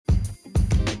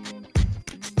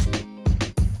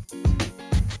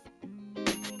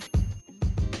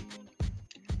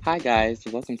Hi, guys.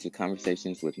 Welcome to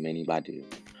Conversations with Minnie Badu.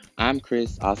 I'm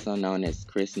Chris, also known as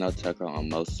Chris No Tucker on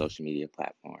most social media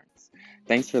platforms.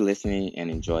 Thanks for listening and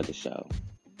enjoy the show.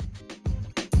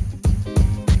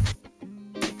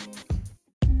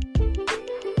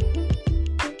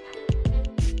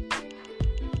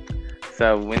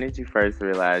 So, when did you first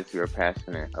realize you were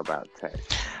passionate about tech?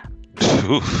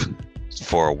 Oof,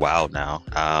 for a while now.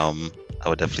 I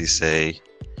would definitely say,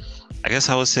 I guess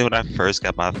I would say when I first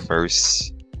got my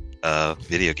first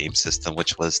video game system,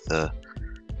 which was the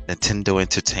Nintendo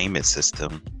Entertainment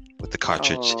System with the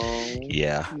cartridge. Oh,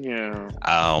 Yeah. yeah.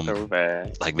 Um, So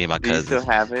bad. like me and my Do you still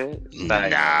cousin. have it? Sorry,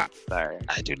 Nah, sorry.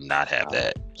 I do not have Oh,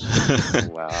 that.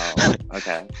 wow.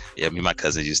 Okay. Yeah, me and my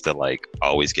cousin used to like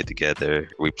always get together.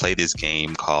 We played this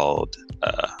game called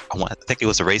I think it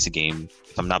was a racing game.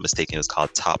 If I'm not mistaken, it was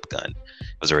called Top Gun. It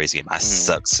was a racing game. I Mhm.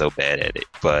 sucked so bad at it,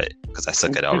 but because I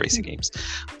suck at all racing games.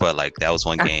 But like that was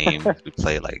one game we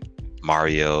played like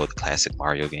Mario, the classic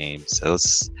Mario game. So it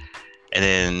was, and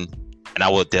then and I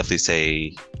will definitely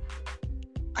say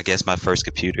I guess my first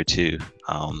computer too.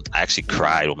 I actually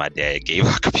cried when my dad gave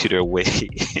our computer away.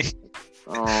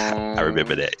 I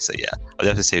remember Oh, that. So yeah, I'll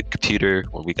definitely say computer.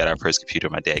 When we got our first computer,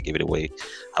 my dad gave it away.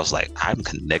 I was like, I'm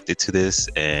connected to this,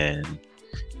 and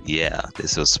yeah,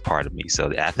 this was part of me.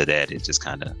 So after that, it just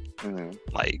kind of mhm.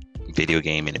 like video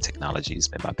gaming and technology has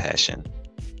been my passion.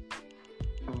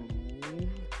 Oh.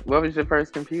 What was your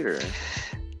first computer?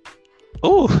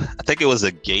 Oh, I think it was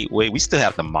a gateway. We still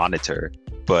have the monitor,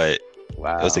 but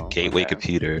it was a Wow. gateway Okay.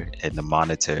 computer, and the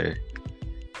monitor.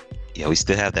 Yeah, we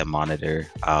still have that monitor.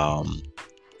 I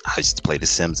used to play The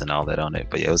Sims and all that on it,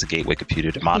 but yeah, it was a gateway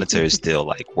computer. The monitor is still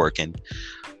like working.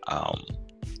 Um,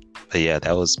 but yeah,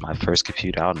 that was my first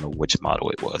computer. I don't know which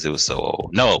model it was. It was so old.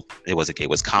 No, it wasn't a gateway. It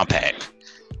was compact.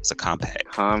 It's a compact.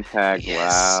 Compact.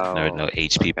 Yes. No, Wow.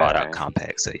 HP bought out Okay.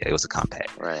 compact. So yeah, it was a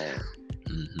compact. Right.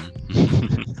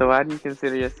 Hmm. So why do you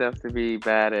consider yourself to be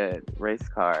bad at race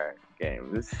car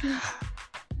games?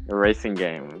 Racing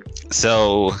games.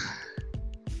 So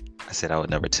I said I would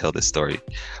never tell this story,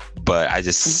 but I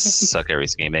just suck at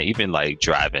racing game. And even like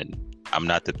driving, I'm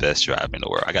not the best driver in the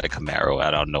world. I got a Camaro. I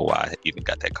don't know why I even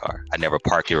got that car. I never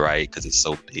park it right because it's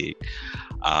so big.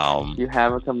 Um, You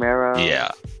have a Camaro?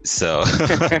 yeah, so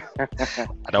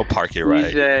I don't park it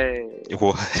right. CJ.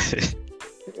 What?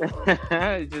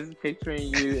 Just picturing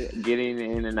you getting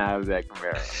in and out of that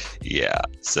Camaro. Yeah,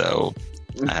 so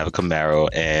I have a Camaro,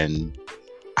 and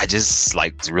I just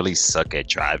like really suck at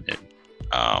driving.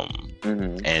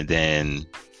 Hmm. And then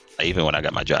even when I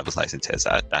got my driver's license test,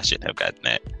 I shouldn't have gotten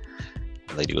that.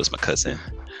 The lady was my cousin,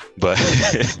 but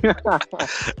so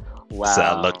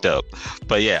I Wow. looked up.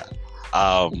 But yeah,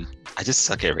 I just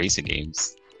suck at racing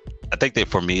games. I think that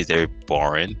for me they're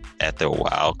boring after a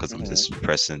while because I'm Hmm. just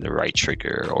pressing the right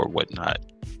trigger or whatnot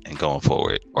and going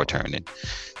forward or turning.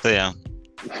 So yeah,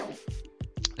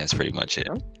 that's pretty much it.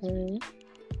 Okay.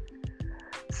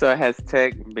 So has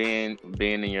tech been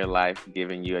in your life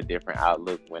giving you a different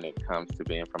outlook when it comes to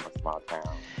being from a small town,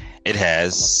 It from a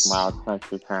has. small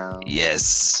country town?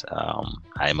 Yes,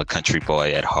 I am a country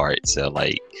boy at heart, so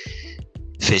like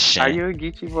Are fishing. you a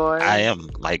Geechee boy? I am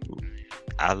like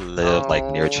I live like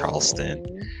near Charleston.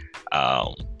 Oh.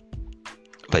 Um,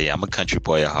 but yeah, I'm a country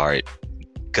boy at heart,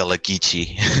 Gullah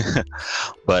Geechee.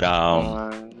 But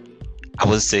Um, I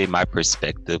would say my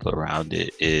perspective around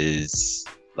it is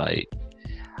like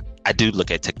I do look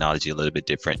at technology a little bit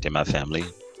different than my family,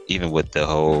 even with the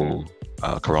whole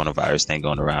coronavirus thing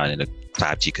going around and the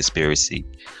 5G conspiracy.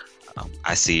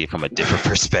 I see it from a different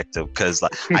perspective because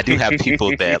like I do have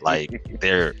people that like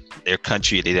their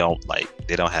country they don't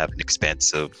have an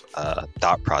expansive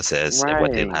thought process and how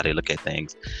right. they look at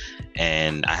things,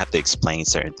 and I have to explain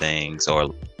certain things or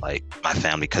like my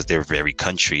family because they're very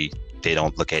country. They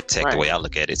don't look at tech the way Right. I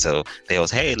look at it, so they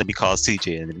always, hey, let me call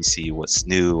CJ and let me see what's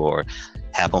new or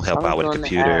have them I help was out with a going to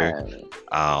computer.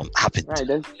 ask. Hop in, Right.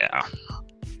 That's yeah.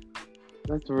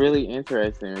 that's really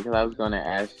interesting because I was going to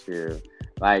ask you,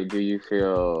 like, do you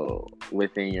feel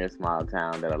within your small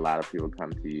town that a lot of people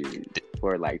come to you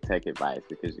for like tech advice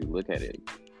because you look at it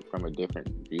from a different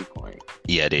viewpoint?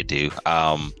 Yeah, they do.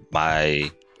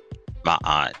 My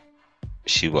aunt,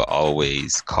 she will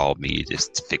always call me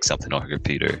just to fix something on her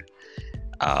computer.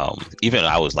 Even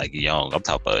when I was like young, I'm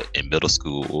talking about in middle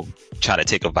school, trying to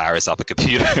take a virus off a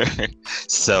computer.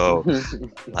 So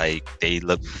like they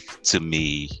look to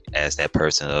me as that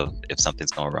person of if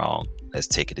something's going wrong, let's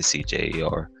take it to CJ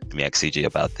or let me ask CJ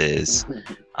about this.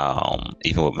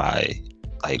 Even with my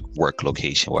like work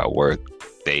location where I work,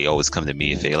 they always come to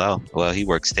me and feel, oh, well, he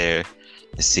works there.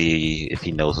 see if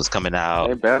he knows what's coming They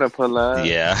out. better pull up.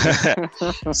 Yeah.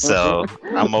 So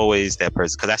I'm always that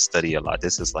person because I study a lot.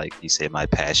 This is like you say my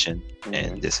passion,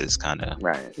 and this is kind of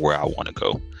Right. where I want to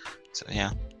go. So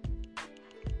yeah.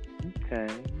 Okay.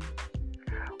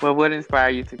 Well, what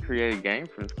inspired you to create a game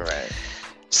from scratch?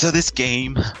 So this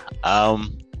game,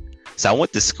 so I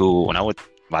went to school when I went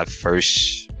my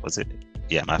first, was it?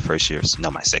 Yeah, my first year. No,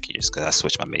 my second year because I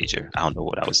switched my major. I don't know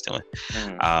what I was doing.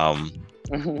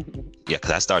 Yeah,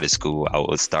 because I started school. I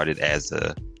was started as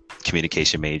a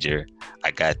communication major.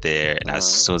 I got there, and as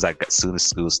soon as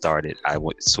school started, I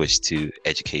switched to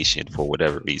education for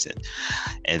whatever reason,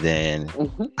 and then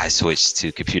I switched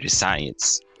to computer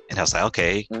science. And I was like,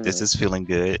 okay, this is feeling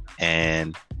good,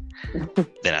 and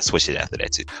then I switched it after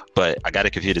that too. But I got a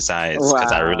computer science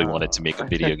because I really wanted to make a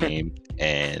video game,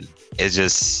 and it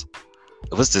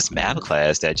was this math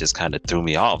class that just kind of threw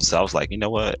me off. So I was like, you know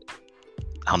what?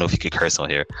 I don't know if you could curse on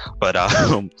here, but I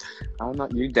don't know.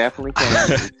 You definitely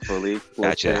can. It's fully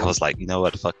gotcha. I was like, you know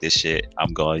what? Fuck this shit.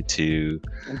 I'm going to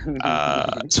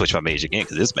switch my major again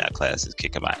because this math class is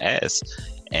kicking my ass,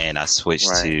 and I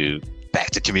switched to back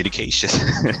to communication.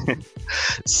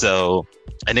 So,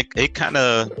 and it kind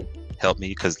of helped me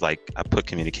because like I put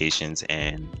communications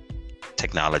and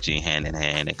technology hand in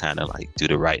hand and kind of like do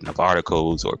the writing of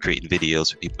articles or creating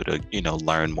videos for people to, you know,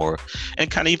 learn more, and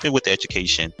kind of even with the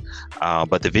education.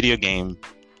 But the video game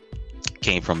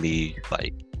came from me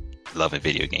like loving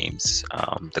video games,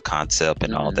 the concept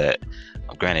and all that.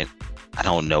 Granted, I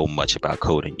don't know much about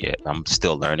coding yet. I'm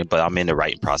still learning, but I'm in the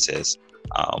writing process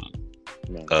of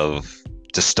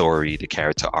the story, the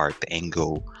character art, the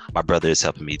angle. My brother is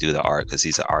helping me do the art because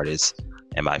he's an artist,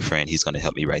 and my friend, he's going to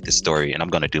help me write the story, and I'm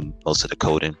going to do most of the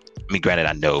coding. I mean, granted,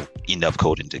 I know enough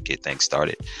coding to get things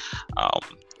started.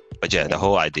 But yeah, the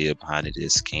whole idea behind it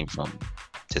came from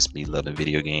just me loving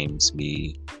video games,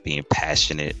 me being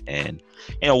passionate, and,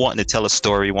 you know, wanting to tell a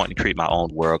story, wanting to create my own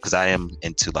world, because I am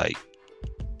into like,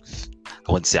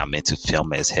 I wouldn't say I'm into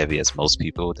film as heavy as most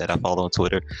people that I follow on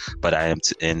Twitter, but I am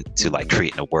into like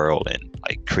creating a world and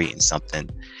like creating something.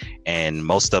 And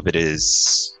most of it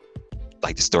is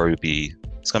like the story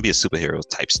it's going to be a superhero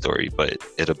type story, but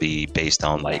it'll be based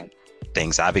on like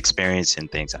things I've experienced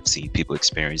and things I've seen people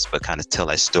experience, but kind of tell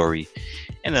that story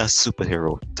in a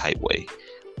superhero type way.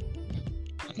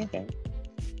 Okay.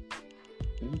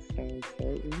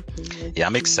 Yeah,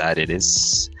 I'm excited.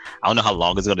 I don't know how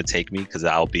long it's going to take me because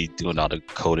I'll be doing all the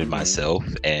coding myself,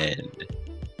 and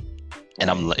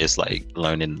it's like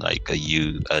learning like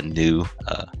a new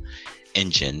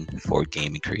engine for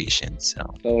gaming creation.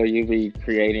 So you'll be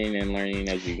creating and learning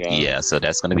as you go. Yeah, so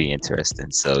that's going to be interesting.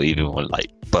 So even with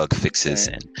like bug fixes,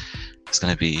 and it's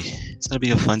going to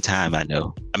be a fun time. I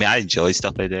know. I mean, I enjoy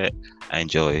stuff like that. I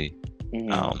enjoy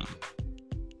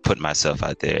putting myself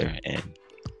out there, and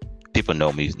people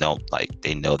know they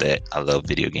know that I love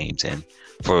video games, and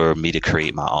for me to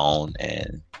create my own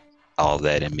and all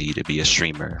that, and me to be a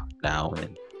streamer now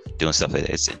and doing stuff like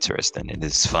that, it's interesting and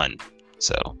it's fun.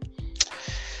 So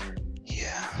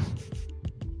yeah.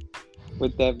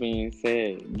 With that being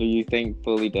said, do you think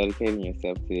fully dedicating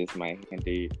yourself to this might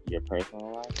hinder your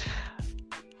personal life?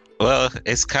 Well,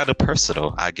 it's kind of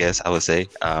personal, I guess I would say,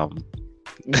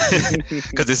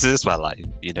 because this is my life,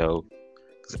 you know.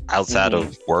 Outside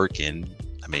of work, and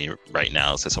I mean, right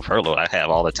now since I'm furloughed, I have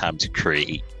all the time to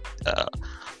create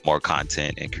more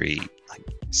content and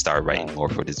start writing more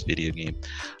for this video game.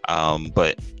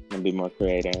 But and be more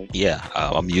creative. Yeah,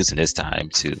 I'm using this time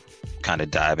to kind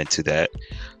of dive into that.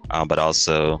 But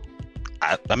also,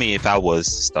 I mean, if I was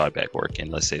to start back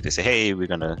working, let's say they say, hey, we're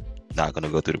not gonna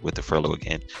go through with the furlough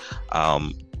again,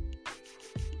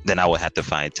 then I would have to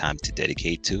find time to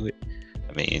dedicate to it.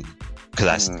 I mean,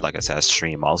 because like I said, I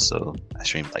stream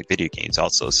like video games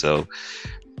also. So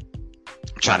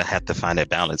I'm trying to have to find that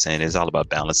balance, and it's all about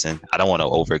balancing. I don't want to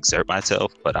overexert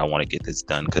myself, but I want to get this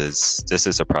done because this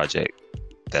is a project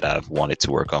that I've wanted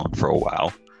to work on for a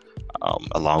while,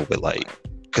 along with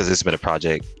because it's been a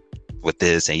project with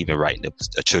this, and even writing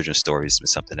a children's story has been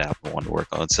something that I've wanted to work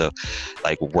on. So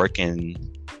like working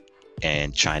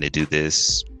and trying to do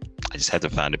this, I just had to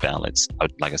find a balance.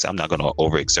 Like I said, I'm not going to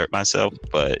overexert myself,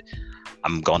 but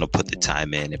I'm going to put the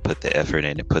time in and put the effort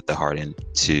in and put the heart in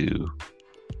to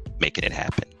making it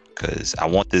happen, because I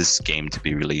want this game to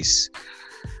be released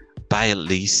by at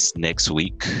least next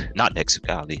week. Not next week,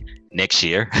 golly, next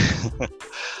year.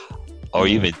 Or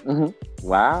even 2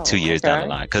 years down the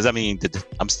line. Because I mean,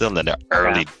 I'm still in the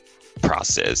early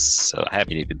process, so I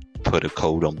haven't even put a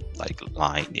code on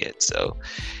line yet. So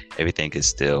everything is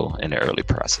still in the early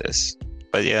process.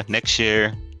 But yeah, next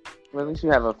year. Well, at least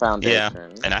you have a foundation. Yeah,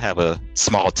 and I have a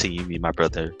small team. Me and my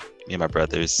brother, me and my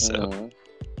brothers, so Mm-hmm.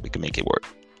 we can make it work.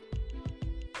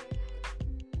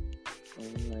 Oh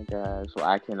my gosh. Well,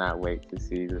 I cannot wait to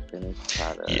see the finished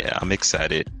product. Yeah, I'm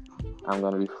excited. I'm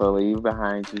going to be fully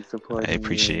behind you, supporting I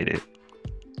appreciate you. it.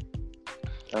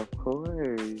 Of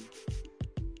course.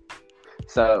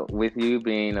 So, with you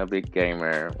being a big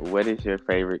gamer, what is your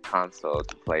favorite console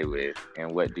to play with,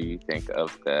 and what do you think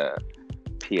of the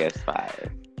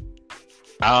PS5?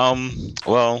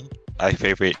 Well, my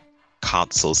favorite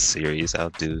console series, I'll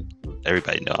do.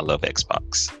 Everybody know I love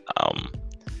Xbox.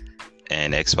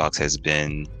 And Xbox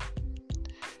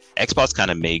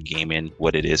kind of made gaming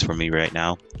what it is for me right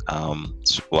now.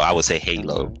 Well, I would say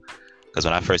Halo, Mhm. because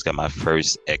when I first got my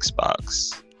first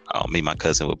Xbox, me and my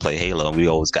cousin would play Halo, and we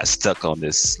always got stuck on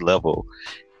this level.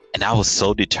 And I was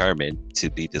so determined to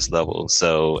beat this level.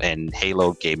 So, and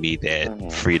Halo gave me that Mhm.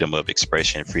 freedom of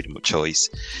expression, freedom of choice.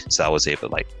 So I was able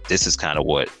to, like, this is kind of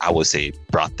what I would say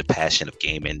brought the passion of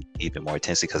gaming even more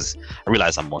intensely, because I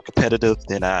realized I'm more competitive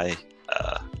than I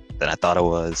thought I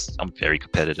was. I'm very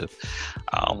competitive.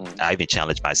 I even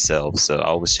challenge myself. So I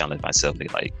always challenge myself in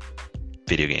like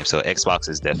video games. So Xbox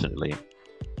is definitely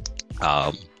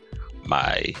um,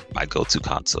 my go-to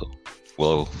console.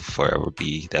 Will forever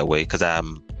be that way, because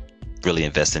I'm really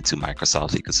invest into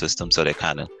Microsoft ecosystem, so that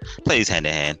kind of plays hand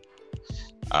in hand.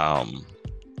 Um,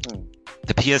 Hmm.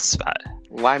 the PS5.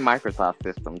 Why Microsoft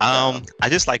systems? Though? I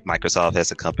just like Microsoft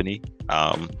as a company.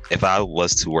 If I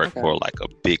was to work Okay. for like a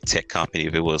big tech company,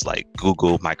 if it was like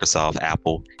Google, Microsoft,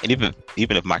 Apple, and even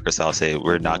if Microsoft said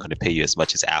we're not Mhm. going to pay you as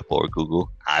much as Apple or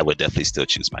Google, I would definitely still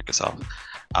choose Microsoft.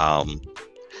 Um,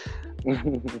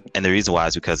 and the reason why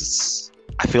is because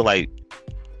I feel like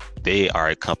they are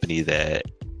a company that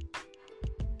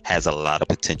has a lot of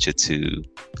potential to,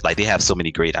 like, they have so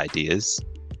many great ideas,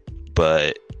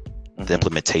 but the Mhm.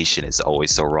 implementation is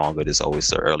always so wrong, or it's always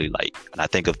so early. Like when I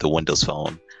think of the Windows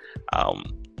Phone, um,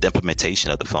 the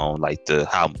implementation of the phone, like the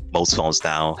how most phones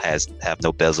now have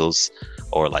no bezels,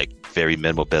 or like very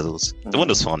minimal bezels. The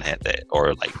Windows Mhm. Phone had that,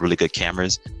 or like really good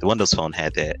cameras. The Windows Phone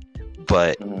had that,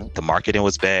 but Mhm. the marketing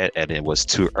was bad, and it was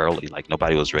too early. Like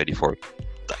nobody was ready for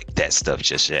like that stuff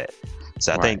just yet.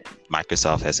 So I think Right.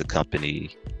 Microsoft as a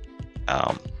company,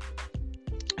 um,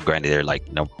 granted they're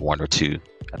like number one or two.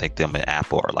 I think them and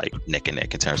Apple are like neck and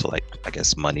neck in terms of, like, I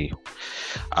guess, money.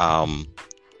 Um,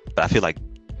 but I feel like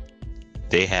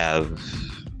they have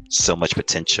so much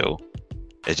potential.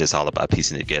 It's just all about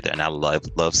piecing it together. And I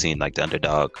love seeing like the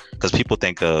underdog, because people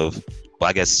think of, well,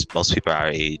 I guess most people our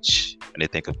age, when they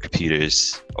think of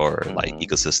computers or like Mhm.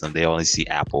 ecosystem, they only see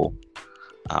Apple.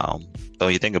 But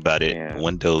when you think about it, Yeah.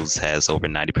 Windows has over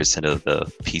 90% of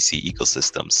the PC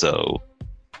ecosystem. So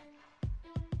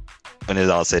when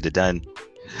it's all said and done,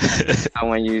 So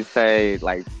when you say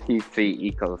like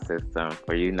PC ecosystem,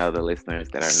 for the listeners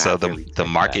that are so not the really the tech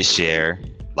market savvy, what is share,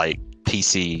 like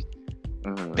PC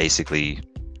Mhm. basically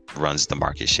runs the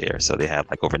market share. So they have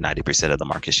like over 90% of the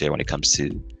market share when it comes to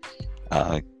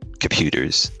uh,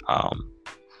 computers.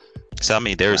 So I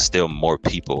mean, there's Right. still more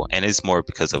people, and it's more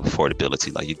because of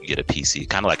affordability. Like you can get a PC,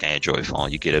 kind of like an Android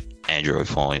phone. You get an Android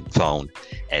phone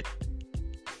at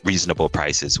reasonable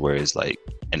prices, whereas like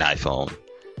an iPhone.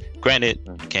 Granted,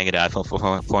 you Mhm. can't get an iPhone for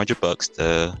 $400.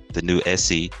 The new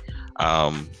SE.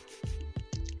 Um,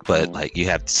 but Mhm. like you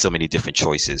have so many different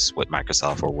choices with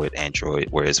Microsoft or with Android,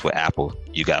 whereas with Apple,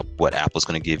 you got what Apple's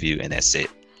going to give you, and that's it.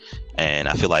 And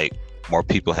I feel like more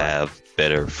people Right. have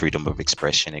better freedom of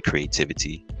expression and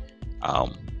creativity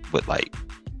um, with like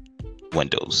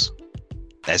Windows.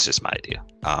 That's just my idea.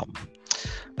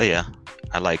 But yeah,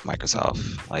 I like Mhm.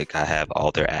 Microsoft. Like I have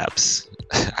all their apps.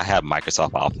 I have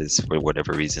Microsoft Office for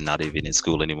whatever reason, not even in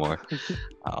school anymore.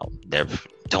 Never,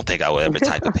 don't think I will ever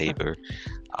type a paper.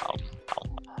 Um,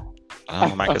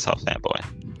 I'm a Microsoft fanboy.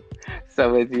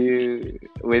 So with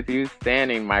you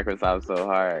standing Microsoft so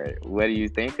hard, what do you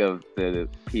think of the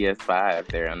PS5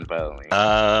 they're unveiling?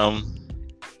 Um,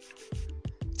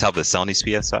 Top of the Sony's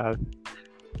PS5.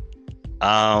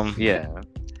 Um, Yeah.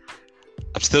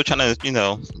 I'm still trying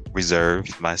to,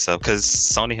 reserve myself, because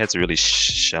Sony hasn't really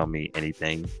shown me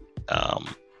anything. I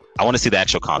want to see the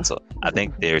actual console. I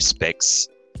think their specs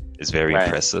is very Right.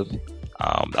 impressive.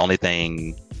 The only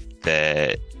thing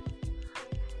that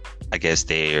I guess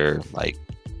they're like,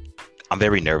 I'm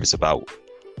very nervous about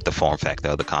the form factor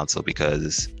of the console,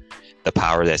 because the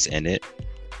power that's in it.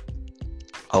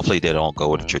 Hopefully, they don't go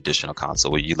with a Mhm. traditional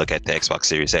console where you look at the Xbox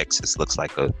Series X, it looks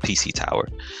like a PC tower.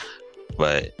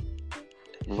 But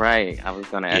Right. I was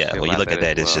gonna ask yeah, you when you about look that at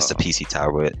as that, it's just a well. PC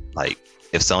tower. But like,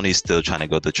 if Sony's still trying to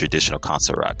go the traditional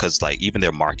console route, because like even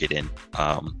their marketing,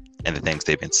 and the things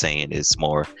they've been saying is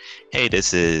more, hey,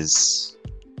 this is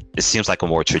it seems like a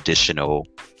more traditional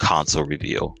console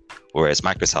reveal, whereas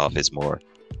Microsoft is more,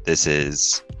 this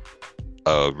is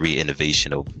a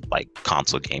re-innovation of like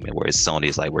console gaming, whereas Sony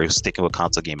is like, we're sticking with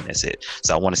console gaming, that's it.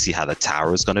 So I want to see how the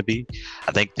tower is going to be.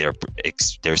 I think their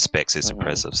specs is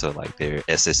impressive. So like their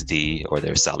SSD or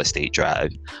their solid state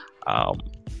drive,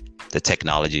 the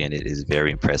technology in it is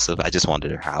very impressive. I just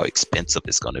wonder how expensive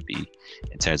it's going to be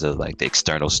in terms of like the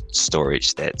external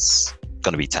storage that's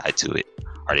going to be tied to it.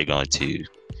 Are they going to,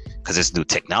 because it's new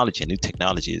technology, and new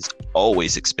technology is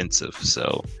always expensive.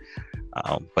 So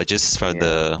but just from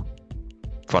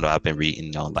what I've been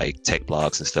reading on like tech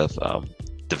blogs and stuff,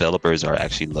 developers are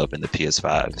actually loving the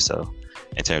PS5. So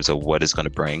in terms of what it's going to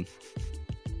bring,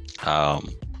 and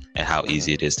how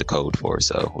easy it is to code for,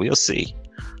 so we'll see.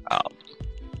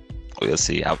 We'll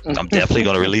see. I'm definitely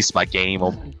going to release my game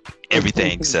on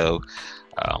everything. So,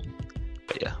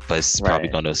 but it's probably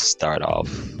going to start off.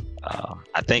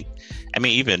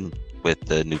 Even with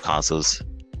the new consoles,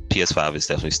 PS5 is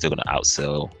definitely still going to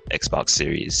outsell Xbox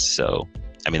Series. So,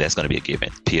 that's going to be a given.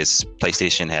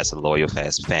 PlayStation has a loyal,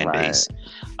 fast fan base.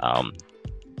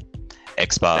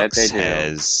 Xbox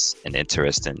has an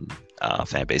interesting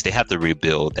fan base. They have to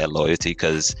rebuild that loyalty,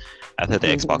 because after the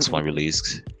Xbox One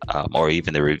release, or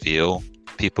even the reveal,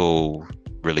 people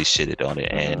really shitted on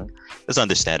it, and it's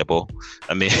understandable.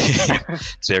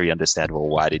 It's very understandable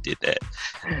why they did that.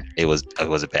 It was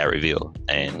a bad reveal,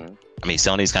 and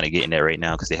Sony's kind of getting there right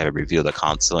now, because they haven't revealed the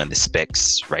console, and the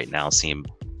specs right now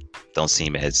don't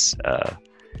seem as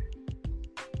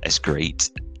great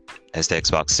as the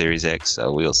Xbox Series X.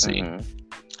 So we'll see.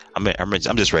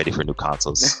 I'm just ready for new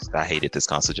consoles. I hated this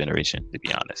console generation, to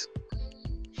be honest.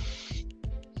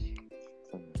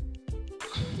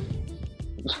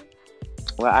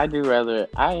 Well, I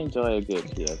enjoy a good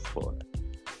PS4.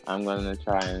 I'm gonna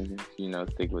try and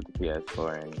stick with the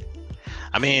PS4 and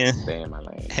stay in my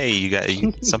lane. Hey, you got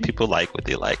some people like what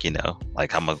they like,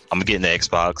 like I'm getting the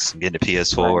Xbox, I'm getting the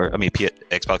PS4,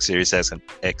 Xbox Series X,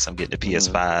 I'm getting the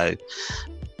PS5,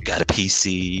 got a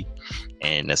PC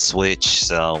and a Switch.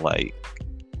 So like,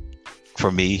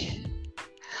 for me,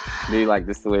 do you like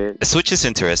the Switch? The Switch is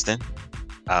interesting.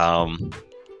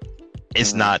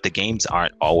 It's not, the games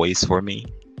aren't always for me.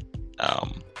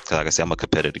 Cause like I said, I'm a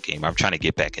competitive gamer. I'm trying to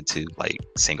get back into like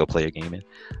single player gaming,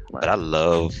 but I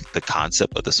love the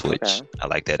concept of the Switch. Okay. I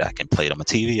like that I can play it on my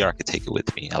TV, or I can take it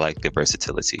with me. I like the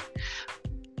versatility.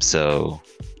 So,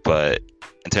 but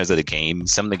in terms of the game,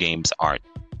 some of the games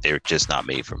they're just not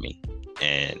made for me.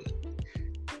 And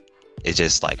it's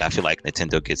just like, I feel like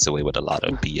Nintendo gets away with a lot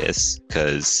of BS,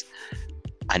 because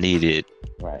I need it.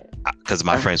 Right. Because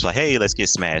my friends were like, hey, let's get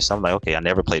Smash. So I'm like, okay, I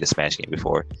never played a Smash game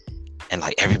before. And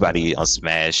like everybody on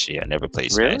Smash, never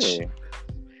played Smash. Really?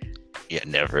 Yeah,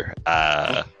 never.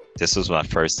 This was my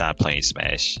first time playing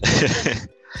Smash.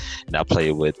 And I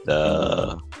played with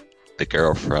the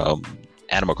girl from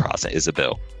Animal Crossing,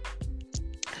 Isabelle.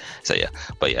 So yeah,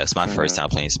 but yeah, it's my first time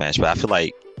playing Smash. But I feel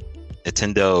like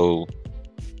Nintendo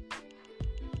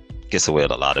gets away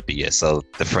with a lot of BS. So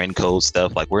the friend code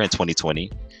stuff, like, we're in 2020.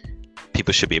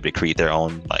 People should be able to create their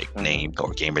own like name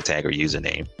or gamer tag or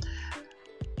username.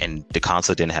 And the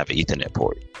console didn't have an Ethernet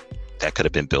port that could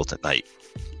have been built in, like,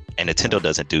 and Nintendo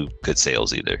doesn't do good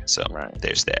sales either. So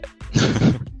there's that.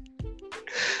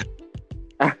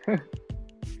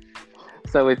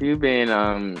 So with you being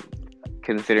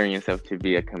considering yourself to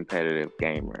be a competitive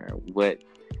gamer, what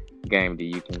game do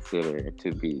you consider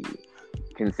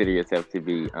yourself to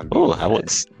be unbeatable? Oh, I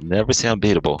would never say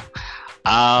unbeatable.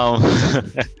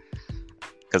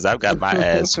 Because I've got my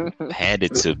ass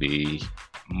handed to me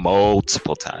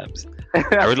multiple times.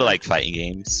 I really like fighting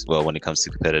games. Well, when it comes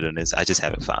to competitiveness, I just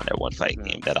haven't found that one fighting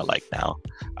game that I like now.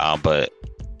 But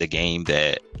the game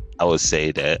that I would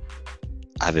say that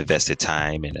I've invested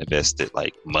time and invested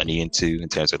like money into, in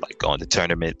terms of like going to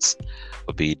tournaments,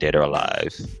 would be Dead or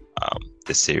Alive.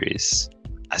 The series,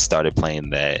 I started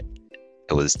playing that.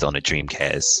 It was on a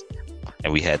Dreamcast,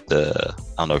 and we had I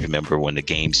don't know if you remember when the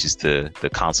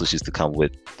consoles used to come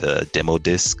with the demo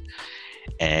disc.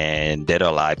 And Dead or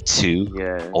Alive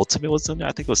 2 Ultimate was in there.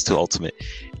 I think it was 2 Ultimate.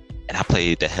 And I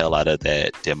played the hell out of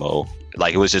that demo.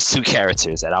 Like, it was just 2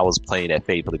 characters, and I was playing that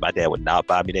faithfully. My dad would not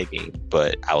buy me that game,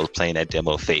 but I was playing that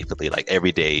demo faithfully. Like,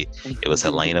 every day, it was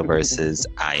Helena versus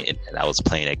Ian, and I was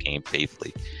playing that game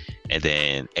faithfully. And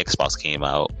then Xbox came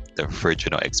out, the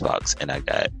original Xbox, and I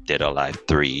got Dead or Alive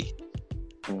 3.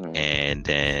 And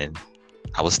then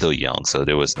I was still young, so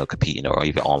there was no competing or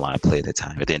even online play at the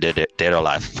time. But then Dead or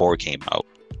Alive 4 came out.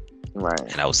 Right.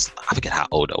 And I forget how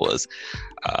old I was.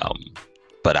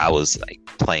 But I was like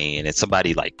playing, and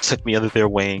somebody like took me under their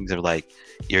wings and were like,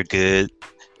 "You're good.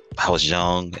 I was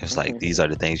young. It was like, these are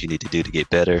the things you need to do to get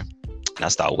better. And I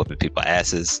started whipping people's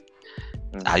asses.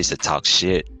 I used to talk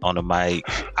shit on the mic.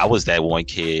 I was that one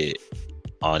kid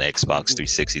on Xbox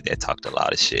 360 that talked a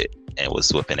lot of shit and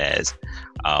was whipping ass.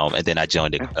 And then I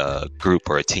joined a group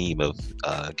or a team of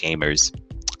gamers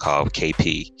called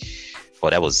KP.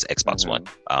 Well, that was Xbox One.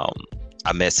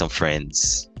 I met some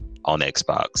friends on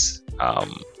Xbox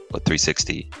with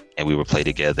 360, and we would play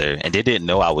together. And they didn't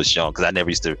know I was young because I never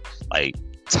used to like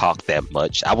talk that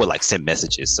much. I would like send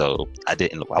messages, so I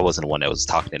wasn't the one that was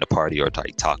talking in the party or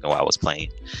like talking while I was playing,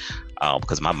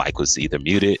 because my mic was either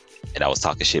muted and I was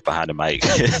talking shit behind the mic.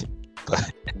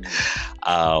 But,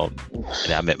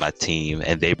 and I met my team,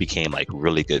 and they became like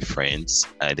really good friends.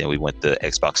 And then we went to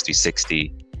Xbox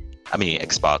 360. I mean, the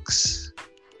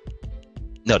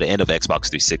end of Xbox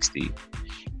 360.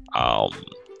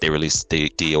 They released the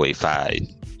DOA 5,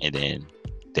 and then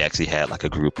they actually had like a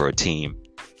group or a team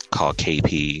called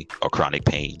KP or Chronic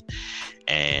Pain,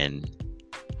 and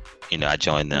I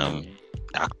joined them.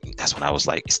 That's when I was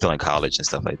like still in college and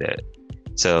stuff like that.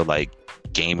 So like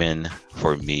gaming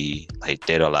for me, like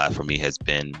Dead or Alive for me, has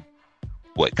been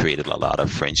what created a lot of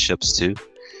friendships too.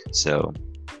 So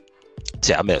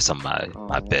I met some of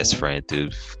my best friend through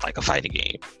like a fighting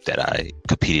game that I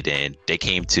competed in. They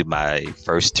came to my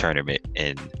first tournament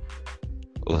in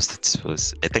I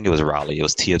think it was Raleigh. It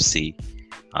was TFC,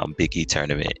 Big E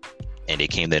tournament, and they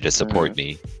came there to support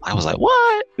me. I was like,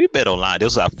 what? We met online.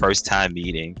 This was our first time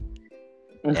meeting,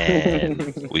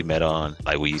 and we met on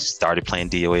we started playing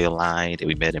DOA online, and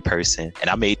we met in person. And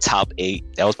I made top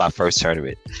 8. That was my first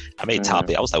tournament. I made top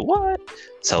 8. I was like, what?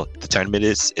 So the tournament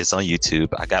is on YouTube.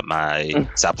 I got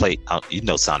so I played.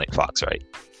 Sonic Fox, right?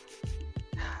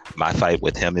 My fight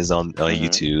with him is on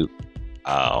YouTube.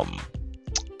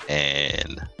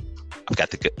 And I've got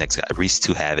the next guy, Reese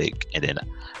 2 Havoc, and then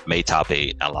made top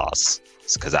 8. I lost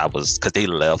because they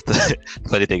left. The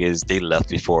funny thing is, they left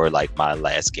before like my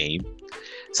last game.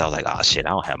 So I was like, oh shit, I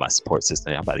don't have my support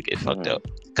system. I'm about to get fucked up.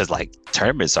 Because like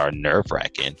tournaments are nerve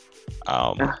wracking.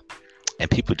 And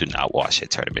people do not watch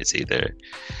at tournaments either.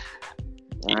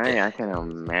 I can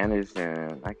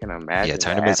imagine. Yeah,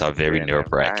 tournaments are very nerve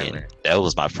wracking. That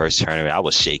was my first tournament. I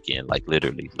was shaking, like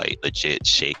literally, like legit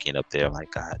shaking up there. I'm like,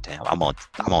 God damn, I'm on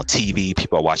TV.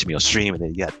 People are watching me on stream, and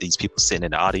then you got these people sitting in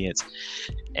the audience.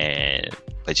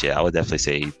 But yeah, I would definitely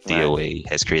say DOA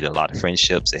has created a lot of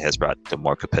friendships. It has brought the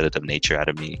more competitive nature out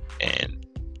of me, and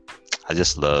I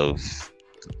just love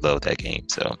that game.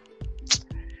 So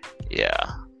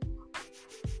yeah.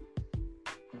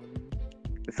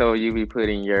 So you be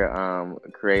putting your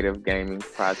creative gaming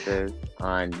process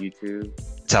on YouTube?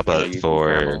 Top up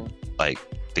for like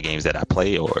the games that I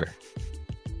play, or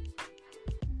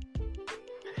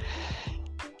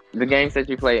the games that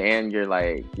you play, and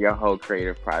your whole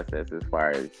creative process as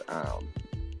far as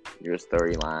your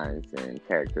storylines and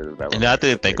character development. And I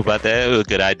didn't think about that. It was a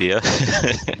good idea.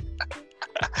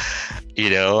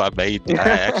 I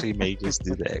actually may just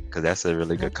do that because that's a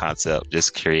really good concept.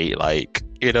 Just create a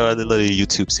little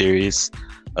YouTube series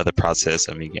of the process.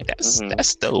 I mean,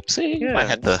 that's dope. See, I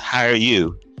have to hire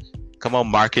you. Come on,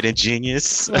 marketing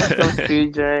genius.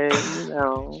 CJ,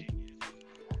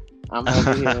 I'm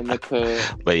over here in the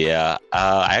cut. But yeah,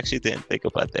 I actually didn't think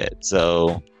about that.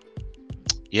 So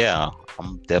yeah,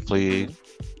 I'm definitely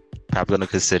probably gonna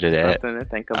consider that. Something to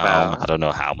think about. I don't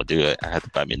know how I'm gonna do it. I have to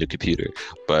buy me a new computer,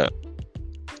 but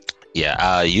yeah,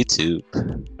 YouTube.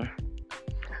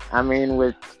 I mean,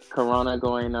 with Corona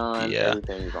going on,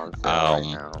 everything's on sale right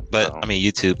now. But I mean,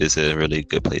 YouTube is a really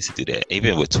good place to do that.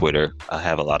 Even with Twitter, I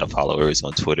have a lot of followers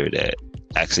on Twitter that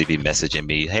actually be messaging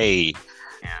me, "Hey,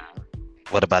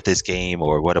 what about this game?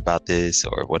 Or what about this?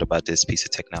 Or what about this piece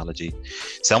of technology?"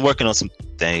 So I'm working on some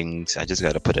things. I just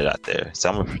got to put it out there.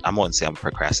 So I wouldn't say I'm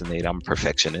procrastinating. I'm a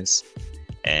perfectionist,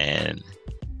 and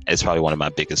it's probably one of my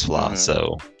biggest flaws.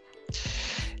 So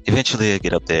eventually I'll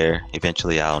get up there.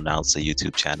 Eventually I'll announce a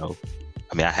YouTube channel.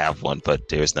 I mean, I have one, but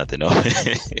there's nothing on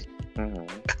it.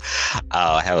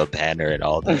 I have a banner and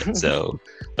all that. So,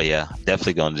 but yeah,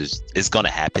 definitely it's going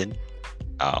to happen.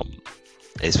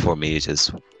 It's for me, it's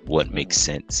just what makes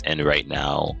sense. And right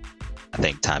now, I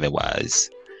think timing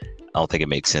wise, I don't think it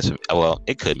makes sense. Well,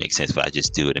 it could make sense if I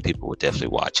just do it and people would definitely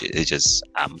watch it. It's just,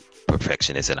 I'm a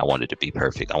perfectionist and I want it to be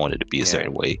perfect. I want it to be a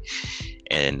certain way.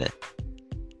 And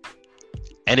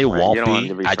it won't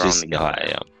be. I just know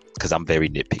I am. Because I'm very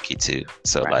nitpicky too.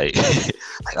 So like,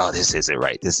 oh, this isn't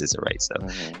right. This isn't right. So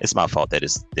it's my fault that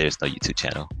there's no YouTube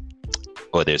channel.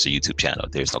 Or there's a YouTube channel.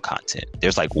 There's no content.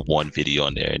 There's like one video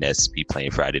on there, and that's me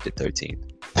playing Friday the 13th.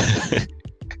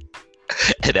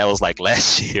 And that was like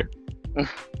last year.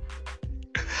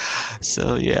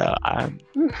 So yeah, I'm.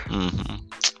 Mm-hmm.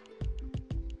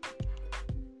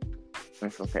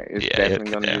 It's okay. It's Yeah,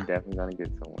 definitely gonna. You're definitely gonna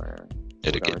get somewhere.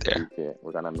 it'll get there.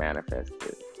 We're gonna manifest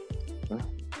it.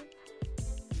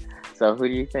 So, who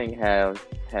do you think has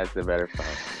the better phone?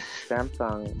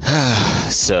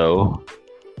 Samsung. So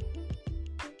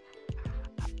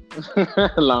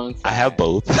Long I have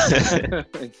both.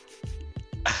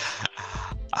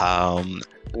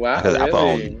 Wow, because I've really?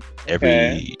 owned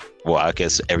every. Well, I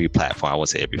guess every platform. I won't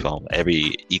say every phone.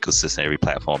 Every ecosystem, every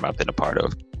platform I've been a part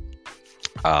of.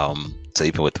 So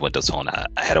even with the Windows Phone, I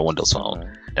had a Windows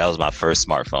Phone. That was my first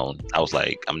smartphone. I was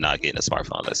like, I'm not getting a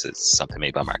smartphone unless it's something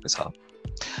made by Microsoft.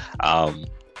 And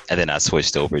then I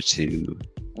switched over to,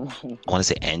 I want to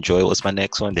say Android was my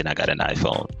next one. Then I got an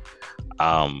iPhone.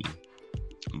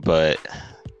 But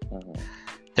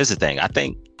here's the thing. I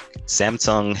think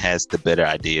Samsung has the better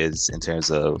ideas in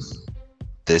terms of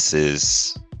this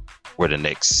is where the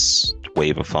next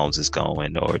wave of phones is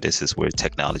going, or this is where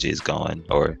technology is going,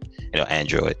 or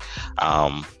Android.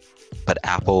 But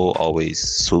Apple always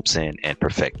swoops in and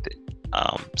perfect it.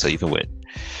 So even with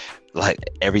like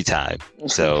every time,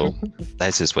 so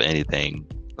that's just with anything.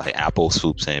 Like Apple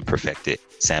swoops in, perfect it.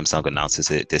 Samsung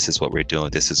announces it. This is what we're doing.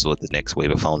 This is what the next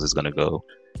wave of phones is going to go.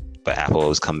 But Apple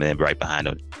always come in right behind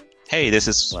them. Hey, this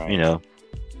is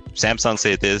Samsung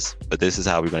said this, but this is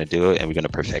how we're going to do it, and we're going to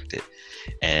perfect it.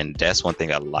 And that's one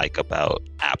thing I like about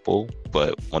Apple.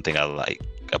 But one thing I like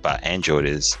about Android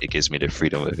is it gives me the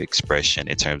freedom of expression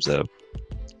in terms of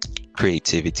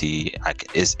creativity.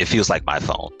 It feels like my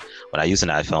phone. When I use an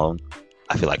iPhone,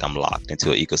 I feel like I'm locked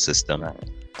into an ecosystem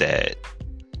that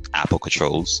Apple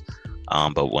controls.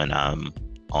 But when I'm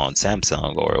on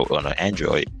Samsung or on an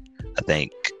Android, I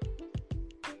think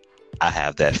I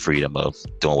have that freedom of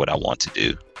doing what I want to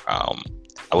do.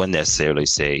 I wouldn't necessarily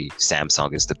say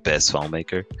Samsung is the best phone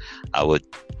maker.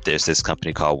 There's this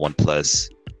company called OnePlus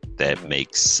that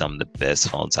makes some of the best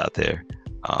phones out there.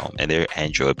 And they're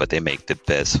Android, but they make the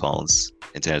best phones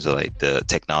in terms of like the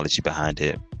technology behind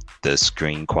it, the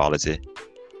screen quality.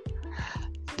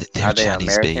 Are they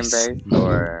American-based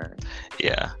or?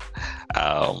 Yeah.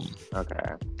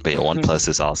 Okay. But yeah, OnePlus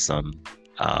is awesome.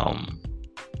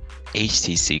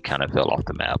 HTC kind of fell off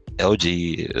the map.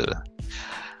 LG,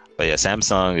 but yeah,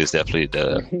 Samsung is definitely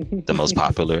the most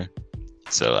popular.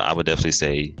 So I would definitely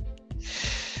say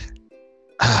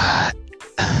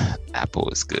Apple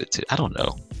is good too. I don't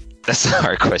know. That's a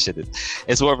hard question.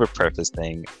 It's more of a preference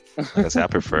thing. Because I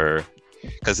prefer,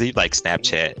 because you like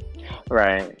Snapchat,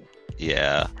 right?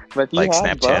 Yeah, but like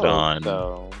Snapchat both, on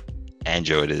so.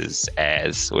 Android is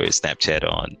whereas Snapchat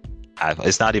on iPhone.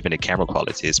 It's not even the camera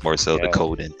quality. It's more so the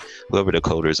coding. Whoever the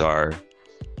coders are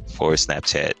for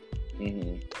Snapchat.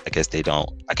 I guess they don't.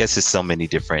 I guess there's so many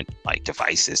different like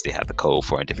devices they have the code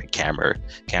for, and different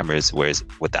cameras. Whereas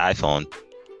with the iPhone,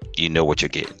 you know what you're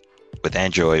getting. With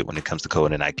Android, when it comes to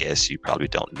coding, I guess you probably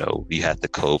don't know. You have the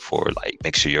code for like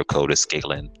make sure your code is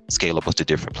scalable to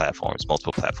different platforms,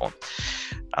 multiple platforms.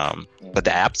 But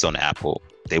the apps on Apple,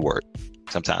 they work.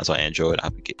 Sometimes on Android, I'll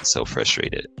be getting so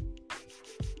frustrated.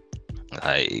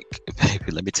 Like,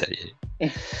 baby, let me tell you.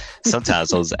 Sometimes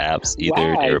those apps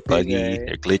either they're buggy,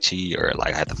 they're glitchy, or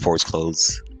like I had to force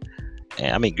close.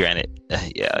 And I mean, granted,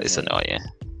 yeah, it's annoying.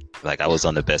 Like I was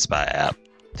on the Best Buy app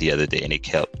the other day, and it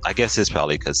kept. I guess it's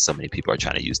probably because so many people are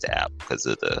trying to use the app because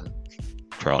of the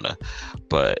Corona.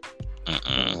 But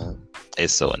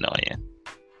it's so annoying.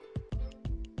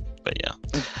 But yeah.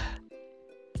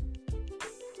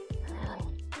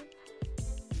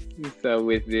 So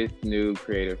with this new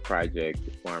creative project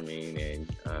forming and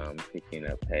picking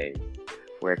up pace,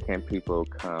 where can people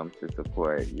come to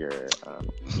support your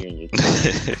you and your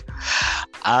team?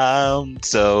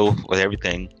 So with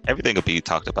everything will be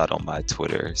talked about on my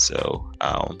Twitter. So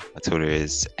my Twitter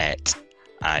is at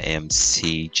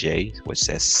IMCJ, which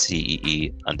says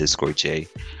CEE_J.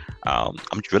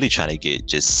 I'm really trying to get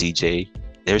just CJ.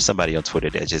 There's somebody on Twitter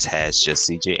that just has just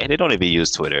CJ, and they don't even use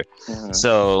Twitter.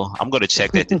 So I'm going to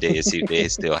check that today and see if they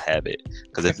still have it.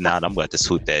 Because if not, I'm going to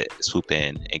swoop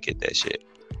in and get that shit.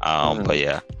 But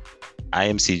yeah, I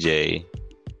am CJ,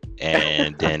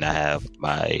 and then I have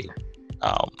my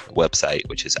website,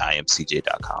 which is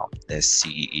imcj.com. That's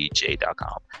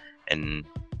CEEJ.com, and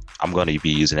I'm going to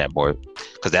be using that more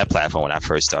because that platform, when I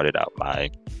first started out my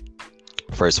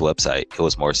first website, it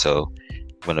was more so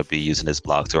I'm going to be using this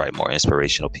blog to write more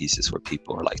inspirational pieces for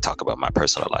people, or like talk about my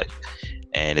personal life.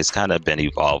 And it's kind of been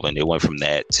evolving. It went from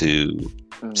that to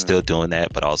still doing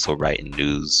that, but also writing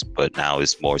news. But now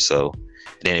it's more so.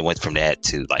 And then it went from that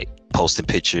to like posting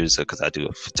pictures because I do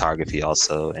photography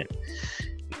also. And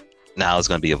now it's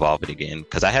going to be evolving again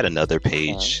because I had another Okay.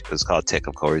 page. It was called Tech,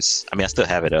 of course. I mean, I still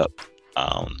have it up,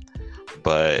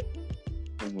 but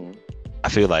Hmm. I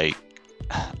feel like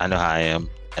I know how I am,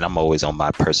 and I'm always on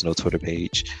my personal Twitter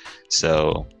page,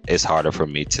 so it's harder for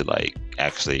me to like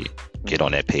actually get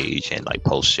on Hmm. that page and like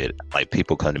post shit. Like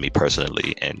people come to me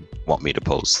personally and want me to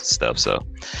post stuff. So,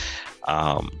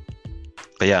 um,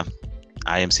 but yeah,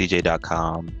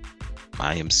 imcj.com.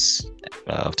 I am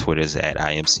Twitter's at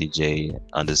imcj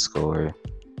underscore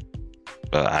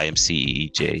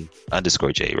imcej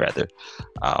underscore j rather.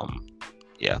 Um,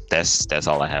 yeah, that's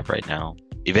all I have right now.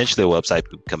 Eventually, a website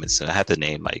will be coming soon. I have to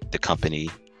name like the company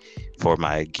for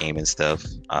my game and stuff,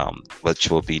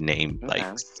 which will be named like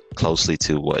Okay. closely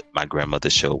to what my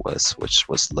grandmother's show was, which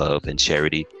was Love and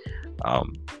Charity.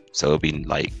 Um, so it'll be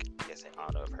like I guess in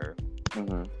honor of her.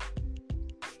 Hmm.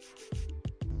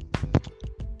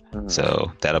 Hmm.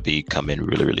 So that'll be coming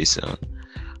really really soon.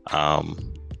 Um,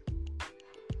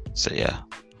 so yeah.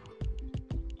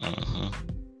 hmm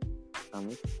I'm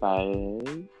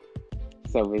excited.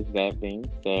 So with that being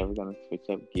said, we're gonna switch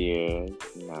up gears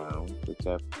now, switch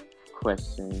up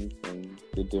questions and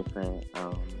the different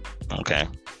Okay.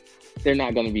 they're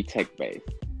not gonna be tech based.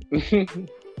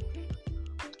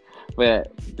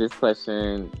 But this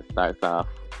question starts off,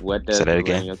 what Say does that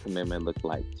again. millennial commitment look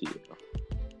like to you?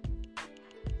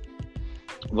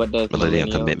 What does Millennial millennial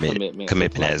commitment. commitment look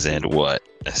Commitment like as to in you? what?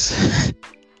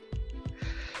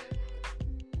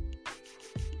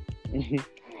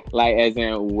 Like as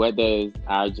in what does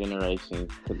our generation's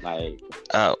like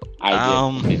Oh, idea of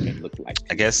commitment look like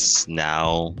I to you? guess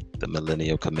now the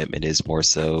millennial commitment is more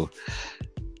so.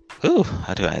 Ooh,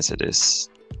 how do I answer this?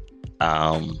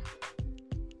 Um,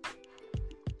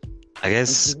 I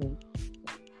guess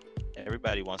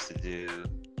everybody wants to do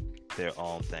their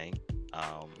own thing.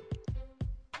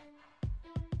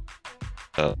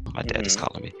 Oh, my dad is Hmm.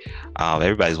 calling me.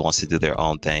 Everybody wants to do their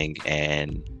own thing,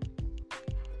 and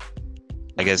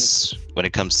I guess when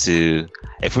it comes to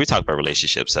if we talk about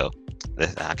relationships, so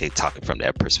I can talk it from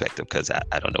that perspective because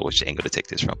I don't know which angle to take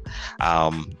this from.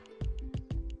 Um,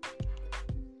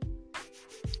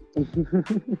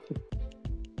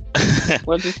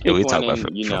 Well, just yeah, pick we one talk about and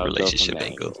from go from relationship that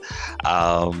angles.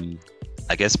 angle.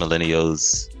 I guess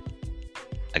millennials.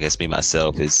 I guess me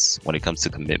myself is when it comes to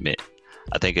commitment.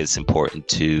 I think it's important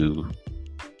to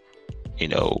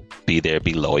be there,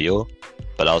 be loyal,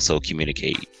 but also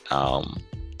communicate.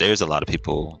 There's a lot of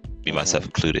people, me myself Hmm.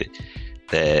 included,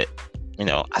 that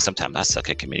sometimes I suck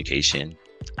at communication.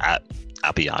 I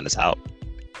I'll be honest.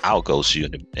 I'll ghost you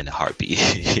in a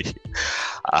heartbeat.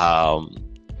 um,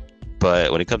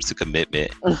 but when it comes to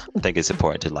commitment, I think it's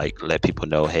important to like let people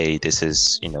know, hey, this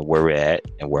is where we're at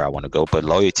and where I want to go. But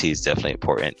loyalty is definitely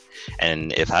important.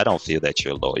 And if I don't feel that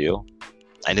you're loyal,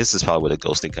 and this is probably where the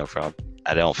ghosting come from,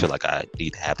 I don't feel like I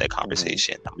need to have that Hmm.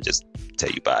 conversation. I'm gonna just tell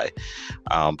you bye.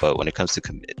 But when it comes to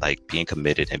like being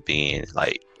committed and being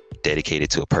like dedicated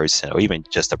to a person or even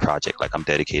just a project, like I'm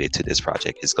dedicated to this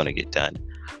project, it's gonna get done.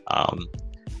 Um,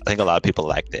 I think a lot of people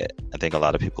lack that. I think a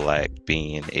lot of people lack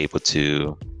being able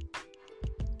to,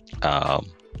 um,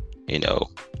 you know,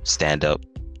 stand up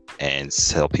and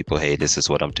tell people, hey, this is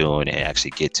what I'm doing and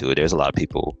actually get to it. There's a lot of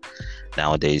people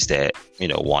nowadays that,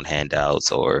 want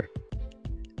handouts or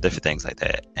different things like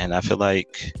that. And I feel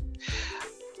like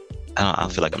I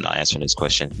don't feel like I'm Hmm. not answering this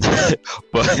question,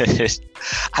 but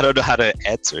I don't know how to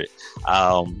answer it.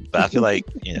 But I feel like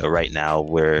right now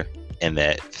we're in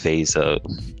that phase of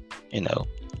you know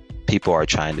people are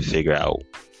trying to figure out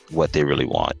what they really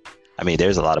want. I mean,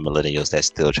 there's a lot of millennials that's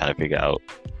still trying to figure out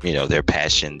their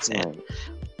passions and Right.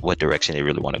 what direction they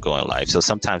really want to go in life. So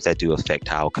sometimes that do affect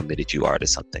how committed you are to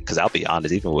something. Because I'll be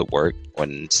honest, even with work,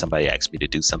 when somebody asks me to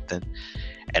do something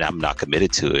and I'm not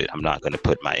committed to it, I'm not going to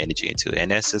put my energy into it.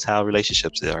 And that's just how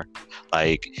relationships are.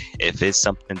 Like, if it's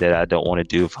something that I don't want to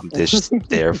do, if I'm just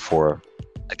there for,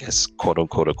 I guess, quote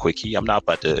unquote, a quickie, I'm not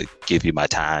about to give you my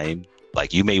time.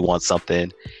 Like, you may want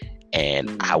something and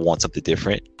I Hmm. want something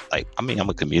different. Like, I mean, I'm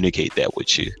going to communicate that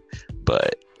with you.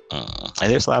 But,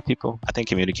 and there's a lot of people, I think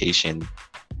communication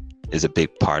is a big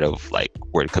part of like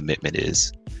where the commitment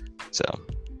is. So,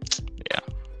 yeah.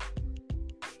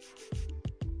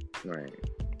 Right.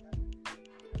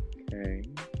 Okay.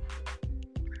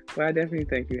 Well, I definitely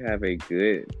think you have a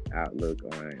good outlook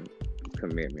on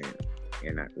commitment,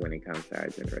 and when it comes to our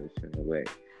generation and what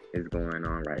is going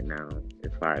on right now,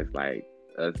 as far as like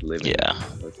us living Yeah.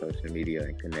 off of social media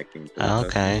and connecting through social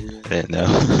Okay. media. I didn't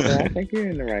So I know. think you're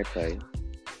in the right place.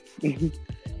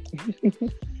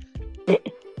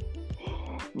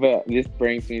 But this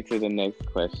brings me to the next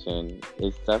question: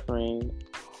 is suffering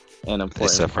an Is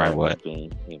important suffering part what? of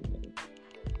being human?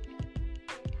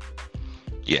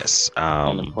 Yes.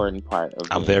 an important part of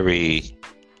I'm being human? very,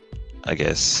 I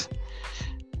guess,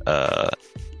 uh,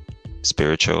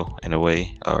 spiritual in a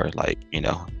way, or like,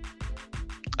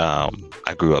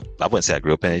 I grew up. I wouldn't say I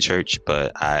grew up in a church,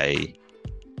 but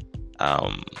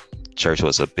um, church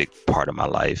was a big part of my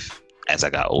life as I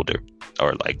got older,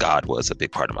 or like God was a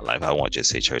big part of my life. I won't just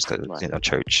say church because Right.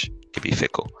 church can be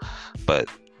fickle, but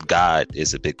God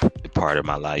is a big part of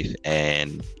my life,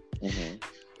 and Mm-hmm.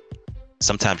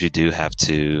 sometimes you do have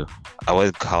to, I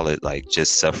wouldn't call it like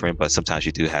just suffering, but sometimes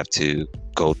you do have to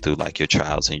go through like your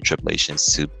trials and your tribulations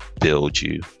to build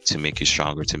you, to make you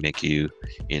stronger, to make you,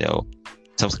 you know,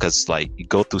 because like you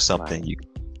go through something, Right. you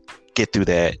get through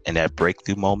that, and that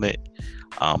breakthrough moment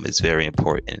is very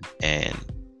important. And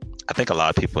I think a lot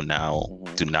of people now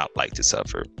Mm-hmm. do not like to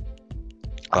suffer.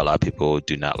 A lot of people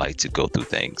do not like to go through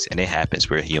things, and it happens.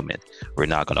 We're human. We're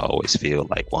not going to always feel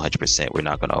like 100%. We're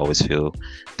not going to always feel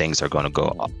things are going to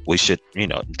go. We should,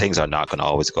 things are not going to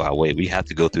always go our way. We have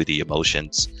to go through the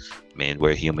emotions. I mean,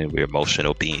 we're human. We're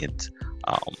emotional beings.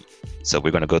 Um, so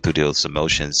we're going to go through those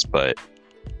emotions. But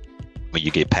when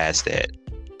you get past that,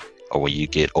 or when you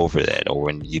get over that, or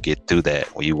when you get through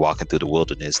that, when you're walking through the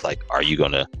wilderness, like, are you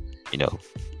going to,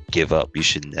 give up? You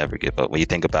should never give up. When you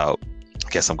think about, I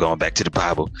guess I'm going back to the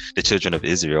Bible, the children of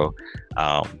Israel,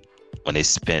 when they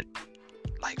spent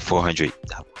like 400,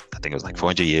 I think it was like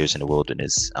 400 years in the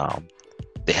wilderness,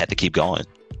 they had to keep going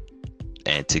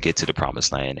and to get to the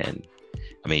promised land. And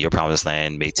I mean, your promised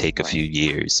land may take a few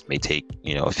years, may take,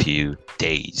 a few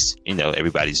days,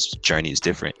 everybody's journey is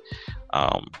different.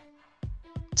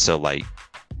 So like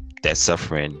that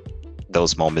suffering,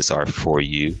 those moments are for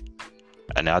you.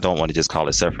 And I don't want to just call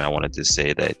it suffering. I wanted to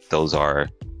say that those are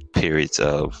periods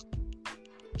of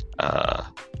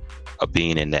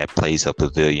being in that place of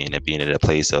pavilion and being in a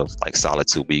place of like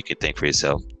solitude where you can think for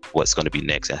yourself, what's going to be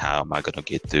next and how am I going to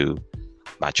get through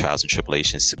my trials and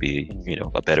tribulations to be,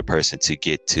 a better person, to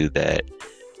get to that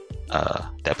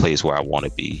place where I want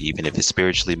to be, even if it's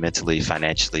spiritually, mentally,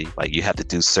 financially. Like you have to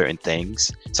do certain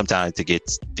things. Sometimes to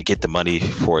get the money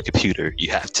for a computer,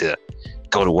 you have to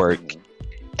go to work.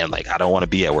 And like, I don't want to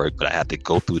be at work, but I have to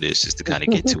go through this just to kind of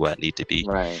get to where I need to be.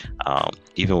 Right.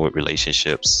 Even with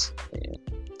relationships,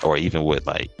 or even with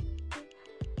like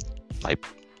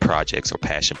projects or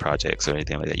passion projects or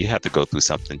anything like that, you have to go through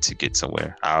something to get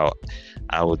somewhere. I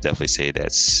would definitely say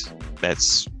that's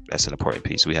an important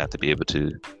piece. We have to be able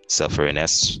to suffer, and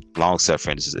that's long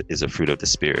suffering is a fruit of the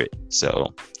spirit.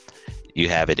 So you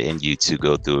have it in you to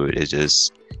go through it. It's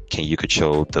just, can you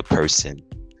control the person,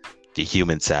 the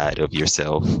human side of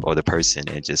yourself or the person,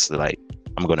 and just like,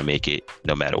 I'm going to make it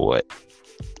no matter what.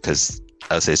 Because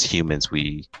us as humans,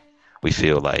 we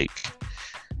feel like,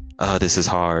 oh, this is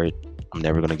hard, I'm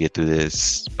never going to get through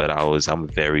this. But I'm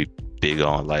very big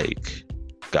on like,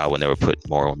 God will never put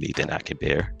more on me than I can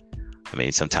bear. I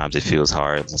mean, sometimes it feels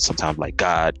hard. Sometimes like,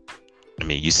 God, I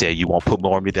mean, you say you won't put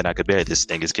more on me than I could bear. This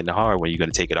thing is getting hard. When are you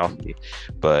going to take it off of me?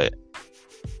 But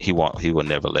he will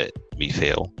never let me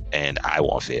fail, and I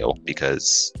won't fail,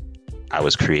 because I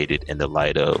was created in the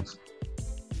light of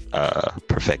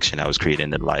perfection. I was created in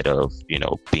the light of,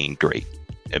 being great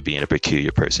and being a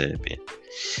peculiar person.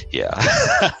 Yeah.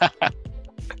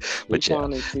 But yeah,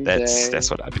 that's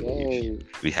what I believe. Yay.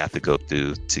 We have to go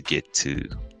through to get to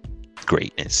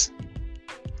greatness.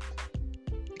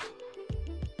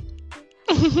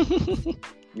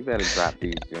 You better drop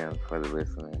these gems for the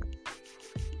listeners.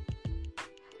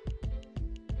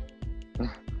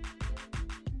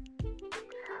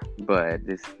 But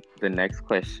the next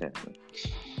question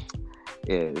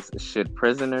is, should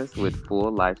prisoners with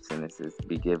full life sentences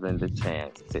be given the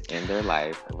chance to end their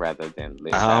life rather than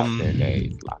live out their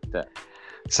days locked up?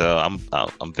 So I'm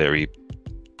very,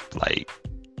 like,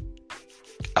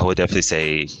 I would definitely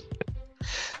say,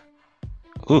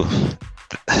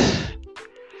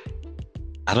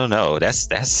 I don't know. That's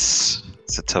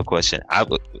a tough question. I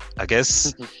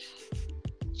guess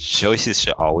choices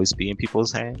should always be in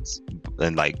people's hands,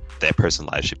 and like that person's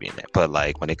life should be in there. But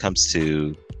like when it comes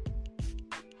to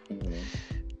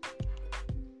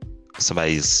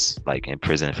somebody's like in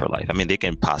prison for life, I mean, they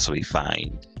can possibly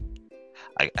find,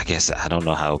 I guess, I don't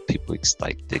know how people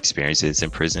like the experiences in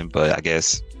prison, but I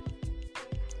guess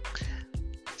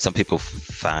some people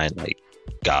find like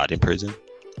God in prison.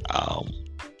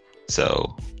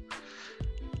 So,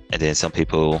 and then some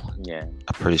people,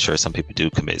 I'm pretty sure some people do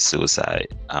commit suicide.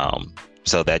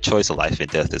 So that choice of life and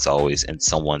death is always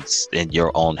in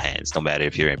your own hands, no matter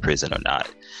if you're in prison or not.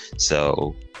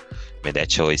 So, I mean, that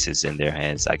choice is in their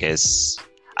hands. I guess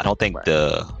I don't think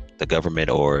the government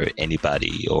or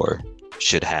anybody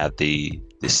should have the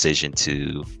decision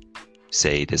to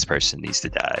say this person needs to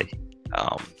die.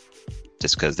 um,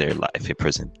 just because their life in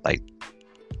prison, like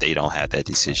they don't have that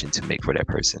decision to make for that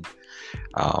person.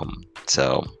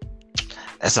 So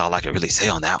that's all I can really say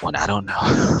on that one. I don't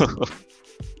know.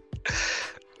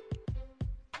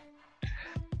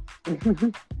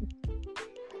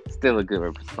 Still a good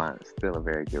response. Still a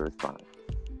very good response.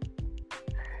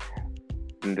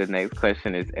 And the next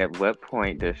question is: at what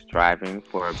point does striving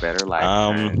for a better life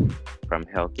turn from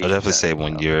healthy? I'll definitely say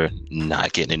when you're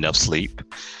not getting enough sleep.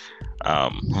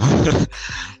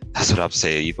 That's what I'm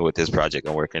saying. Even with this project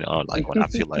I'm working on, like when I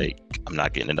feel like I'm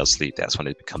not getting enough sleep, that's when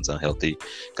it becomes unhealthy.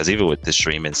 Because even with the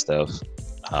streaming stuff,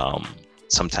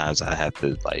 sometimes I have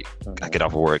to I get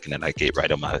off of work and then I get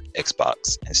right on my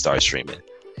Xbox and start streaming,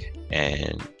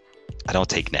 and I don't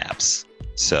take naps.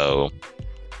 So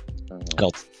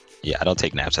I don't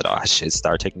take naps at all. I should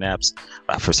start taking naps,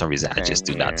 but for some reason I just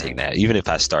do not take naps. Even if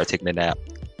I start taking a nap,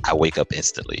 I wake up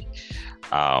instantly.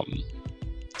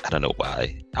 I don't know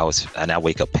why. I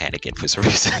wake up panicking for some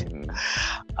reason.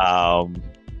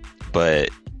 But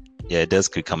yeah, it does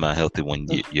become unhealthy when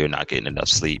you're not getting enough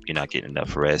sleep, you're not getting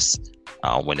enough rest.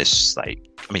 When it's just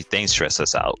things stress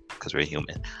us out because we're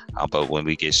human. But when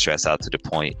we get stressed out to the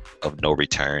point of no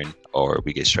return, or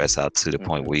we get stressed out to the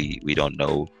point we don't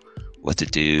know what to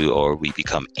do, or we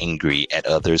become angry at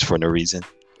others for no reason,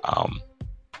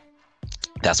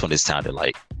 that's when it's time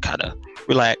to kind of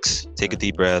relax, take a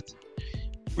deep breath,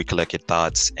 recollect your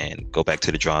thoughts, and go back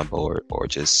to the drawing board, or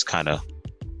just kind of,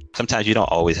 sometimes you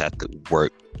don't always have to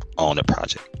work on a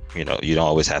project. You don't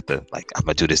always have to I'm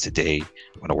gonna do this today,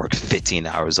 I'm gonna work 15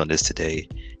 hours on this today,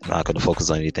 I'm not gonna focus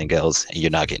on anything else, and you're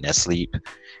not getting that sleep,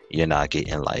 you're not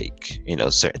getting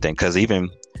certain things. Because even,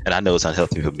 and I know it's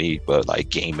unhealthy for me, but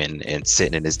gaming and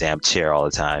sitting in this damn chair all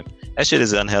the time, that shit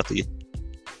is unhealthy.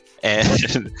 And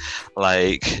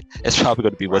it's probably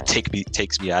going to be what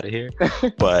takes me out of here.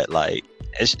 But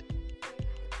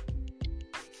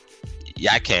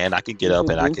yeah, I can get up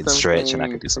and I can stretch and I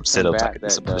can do some sit-ups, I can do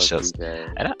some push-ups,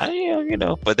 and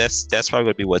I but that's probably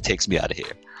going to be what takes me out of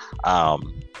here.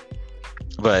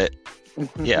 But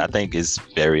yeah, I think it's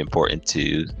very important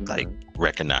to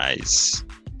recognize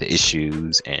the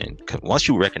issues, and once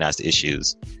you recognize the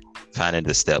issues, finding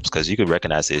the steps, because you could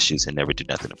recognize the issues and never do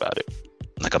nothing about it.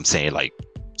 I'm saying,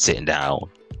 sitting down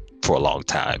for a long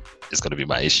time is going to be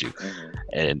my issue,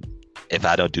 and if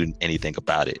I don't do anything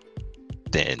about it,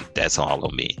 then that's all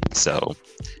on me. So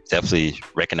definitely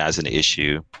recognizing the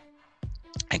issue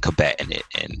and combating it,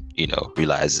 and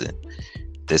realizing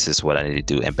this is what I need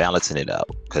to do, and balancing it out.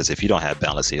 Because if you don't have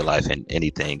balance in your life in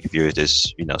anything, if you're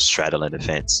just straddling the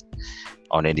fence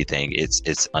on anything,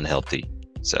 it's unhealthy.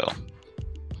 So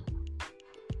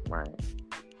right.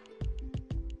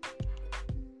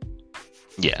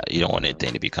 Yeah, you don't want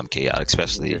anything to become chaotic,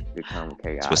 especially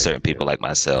with certain people like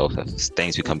myself. If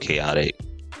things become chaotic,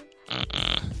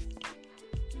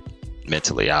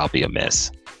 mentally I'll be a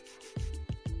mess.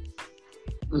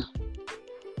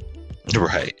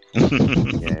 Right.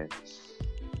 Yes.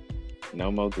 No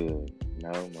more good.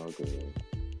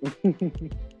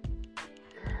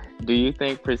 Do you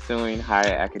think pursuing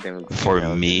higher academic for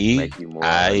me, make you more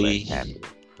I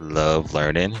love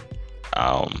learning.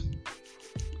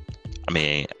 I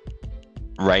mean,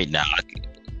 right now,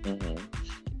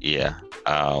 yeah.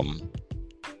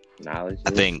 Knowledge.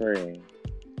 I think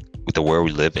with the world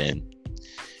we live in,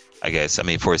 I guess,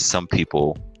 for some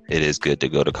people, it is good to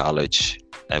go to college,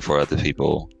 and for other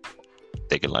people,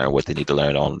 they can learn what they need to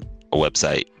learn on a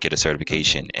website, get a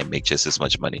certification, and make just as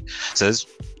much money. So it's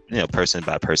person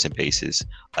by person basis.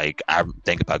 I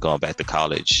think about going back to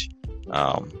college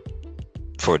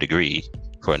for a degree,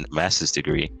 for a master's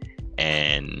degree,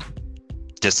 and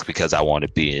just because I want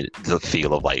to be in the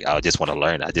feel of I just want to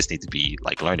learn. I just need to be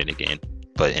learning again,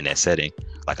 but in that setting,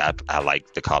 I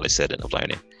like the college setting of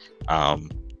learning.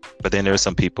 But then there are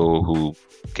some people who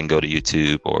can go to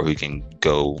YouTube, or who can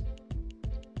go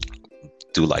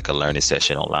do a learning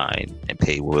session online and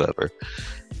pay whatever,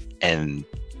 and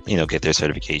get their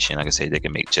certification. Like I say, they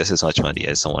can make just as much money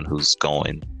as someone who's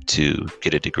going to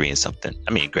get a degree in something.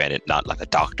 Granted, not like a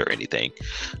doctor or anything,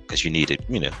 because you need a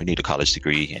college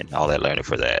degree and all that learning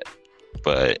for that.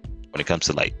 But when it comes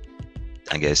to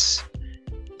I guess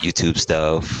YouTube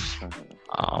stuff,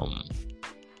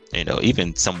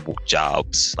 even some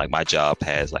jobs, my job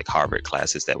has Harvard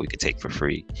classes that we can take for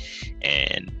free,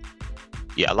 and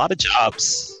yeah, a lot of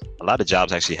jobs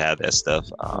actually have that stuff.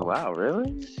 Oh wow,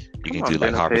 really? You can do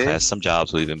Harvard class. Some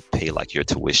jobs will even pay your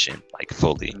tuition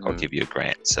fully, or give you a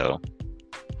grant. So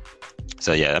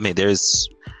yeah, there's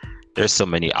so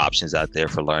many options out there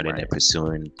for learning and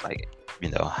pursuing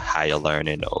higher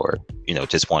learning, or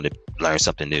just want to learn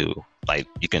something new. like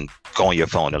you can go on your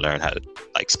phone and learn how to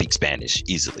like speak Spanish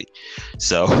easily.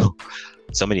 So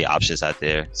so many options out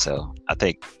there. So I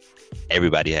think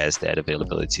everybody has that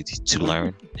availability to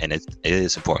learn, and it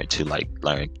is important to like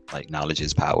learn. Like knowledge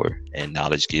is power, and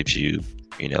knowledge gives you,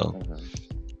 you know,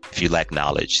 if you lack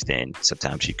knowledge, then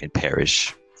sometimes you can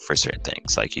perish for certain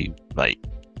things. Like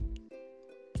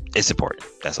it's important.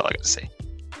 That's all I got to say.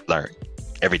 Learn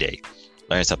every day.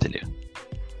 Learn something new.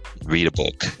 Read a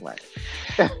book. Right.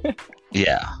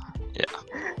 Yeah.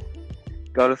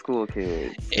 Go to school,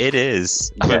 kids. It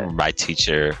is. I Yeah. remember my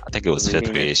teacher, I think it was fifth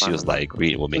Reading grade, is she was like,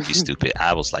 reading will make you stupid.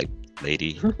 I was like,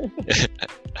 lady.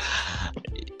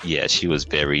 Yeah, she was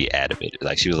very adamant.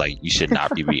 Like, she was like, you should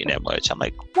not be reading that much. I'm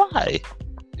like, why?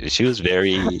 She was,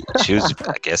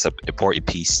 I guess, an important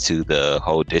piece to the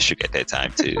whole district at that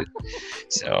time, too.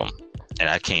 So, and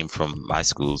I came from, my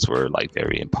schools were like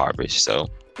very impoverished. So,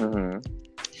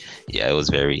 yeah, it was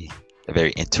a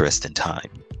very interesting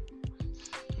time.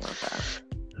 Okay.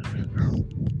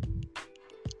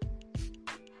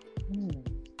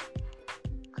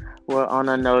 Well, on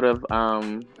a note of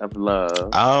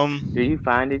love, do you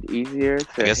find it easier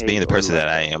to I guess being the person that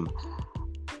I am,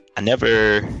 I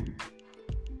never,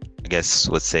 I guess,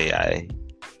 would say I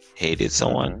hated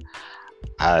someone.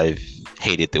 I've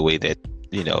hated the way that,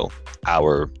 you know,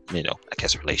 our, you know, I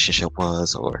guess relationship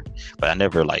was, but I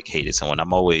never like hated someone.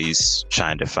 I'm always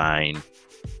trying to find,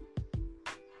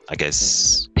 I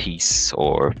guess, peace,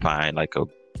 or find like a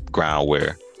ground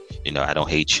where, you know, I don't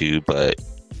hate you, but,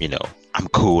 you know, I'm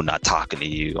cool not talking to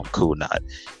you. I'm cool not,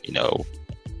 you know,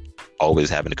 always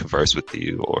having to converse with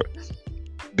you or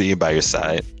being by your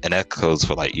side. And that goes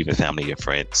for like even family and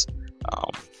friends.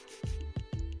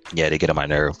 Yeah, they get on my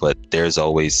nerve, but there's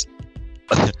always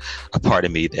a part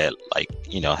of me that, like,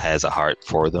 you know, has a heart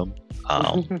for them.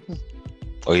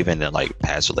 Or even in like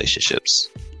past relationships.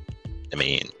 I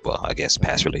mean, well, I guess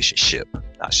past relationship,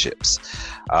 not ships.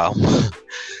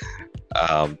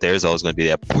 There's always going to be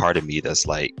that part of me that's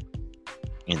like,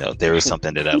 you know, there is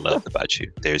something that I loved about you.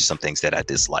 There's some things that I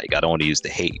dislike. I don't want to use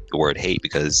the word hate,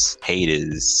 because hate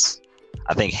is,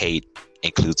 I think hate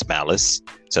includes malice.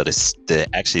 So to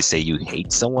actually say you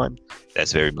hate someone,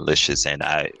 that's very malicious. And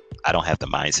I don't have the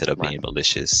mindset of being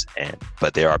malicious.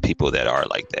 But there are people that are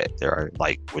like that. There are,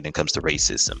 like, when it comes to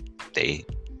racism, they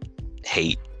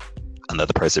hate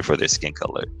another person for their skin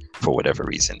color for whatever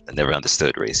reason. I never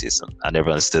understood racism. I never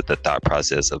understood the thought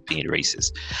process of being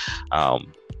racist.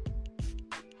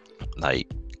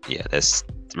 Like, yeah, that's,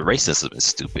 racism is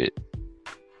stupid.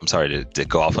 I'm sorry to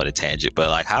go off on a tangent, but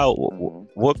like,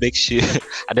 what makes you,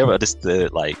 I never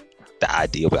understood like the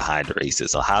idea behind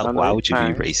racism. Why would you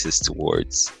be racist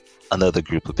towards another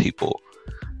group of people?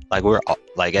 Like, we're all,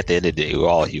 like, at the end of the day, we're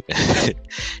all human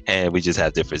and we just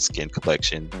have different skin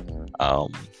complexion.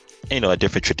 You know,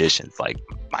 different traditions. Like,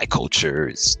 my culture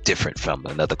is different from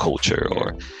another culture,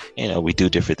 or, you know, we do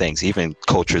different things. Even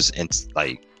cultures in,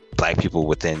 like, Black people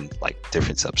within like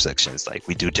different subsections, like,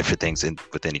 we do different things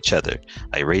within each other.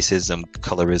 Like, racism,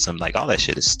 colorism, like, all that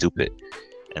shit is stupid.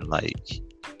 And like,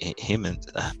 humans,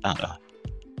 I don't know.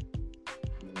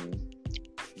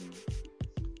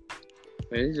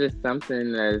 It's just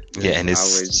something that's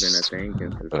always been a thing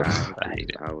in society. I hate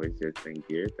it. It's always just been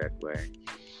geared that way.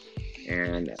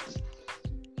 And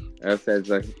us as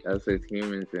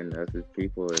humans and us as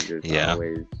people are just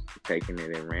always taking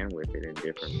it and ran with it in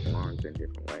different forms and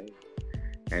different ways.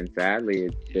 And sadly,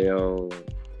 it's still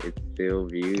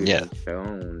viewed and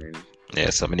shown,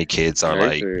 and so many kids are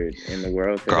like in the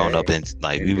world today, grown up, and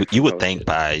like, you would think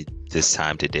by this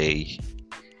time today,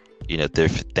 you know,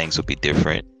 things would be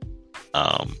different.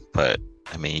 But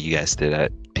I mean, you guys still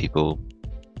got people,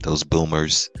 those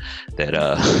boomers that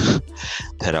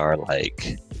that are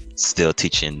like still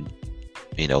teaching,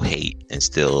 you know, hate, and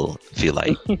still feel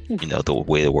like, you know, the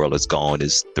way the world is going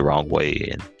is the wrong way.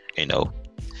 And, you know,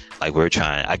 like, we're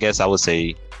trying, I guess I would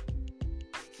say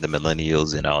the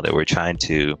millennials and all that, we're trying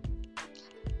to,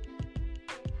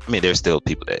 I mean, there's still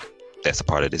people that's a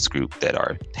part of this group that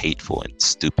are hateful and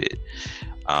stupid.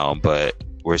 But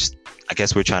I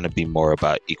guess we're trying to be more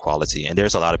about equality. And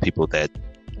there's a lot of people that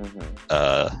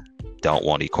don't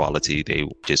want equality. They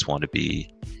just want to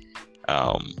be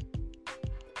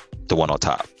the one on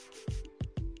top.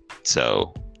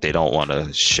 So they don't want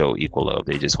to show equal love.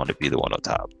 They just want to be the one on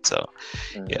top. So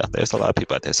yeah, there's a lot of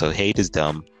people out there. So hate is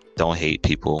dumb. Don't hate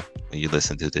people when you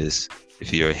listen to this.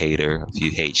 If you're a hater, if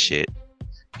you hate shit,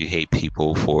 if you hate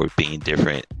people for being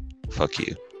different, fuck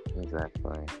you.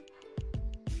 Exactly.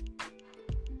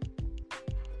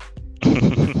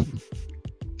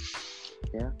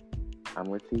 Yeah, I'm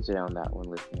with TJ on that one,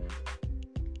 listening.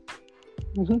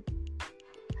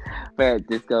 But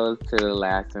this goes to the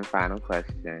last and final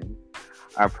question.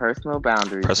 Are personal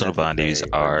boundaries Personal boundaries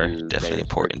necessary, or are do they definitely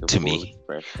restrict important the to full me.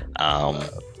 expression of Um,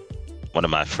 love? One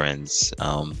of my friends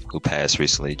who passed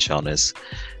recently, Jonas,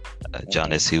 Mm-hmm.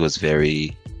 Jonas, he was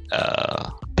very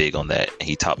big on that.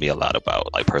 He taught me a lot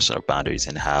about like personal boundaries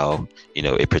and how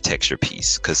it protects your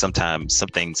peace. Because sometimes some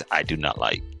things I do not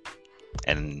like,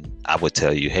 and I would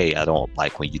tell you, hey, I don't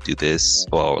like when you do this,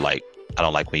 or like I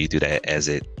don't like when you do that as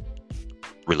it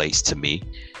relates to me.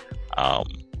 Um,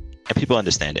 and people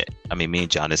understand it. I mean, me and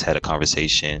Jonas had a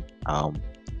conversation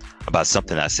about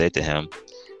something I said to him,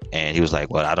 and he was like,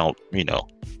 "Well, I don't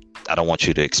want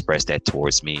you to express that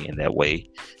towards me in that way."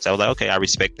 So I was like, "Okay, I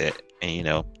respect that." And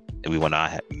and we went on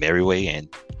our merry way, and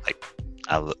like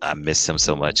I miss him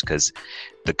so much because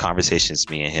the conversations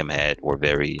me and him had were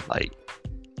very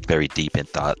deep and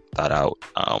thought out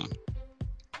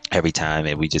every time,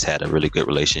 and we just had a really good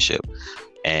relationship.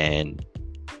 And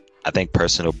I think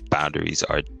personal boundaries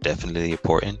are definitely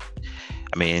important.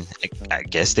 I mean, I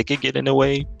guess they could get in the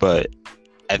way, but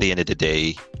at the end of the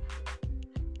day,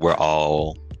 we're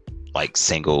all like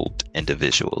singled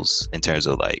individuals in terms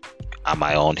of like, I'm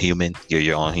my own human, you're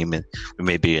your own human. We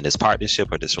may be in this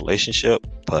partnership or this relationship,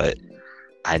 but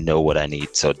I know what I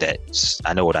need. So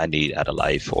I know what I need out of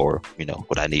life, or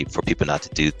what I need for people not to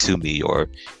do to me, or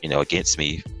against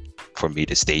me, for me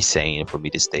to stay sane, for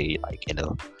me to stay like in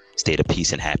a state of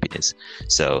peace and happiness.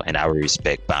 So, and I would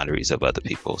respect boundaries of other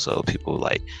people. So people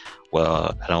like,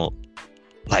 well, I don't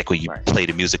like when you play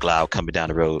the music loud coming down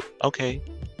the road. Okay,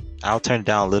 I'll turn it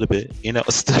down a little bit,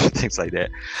 stuff, things like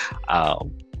that.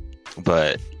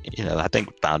 But I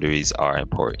think boundaries are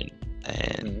important,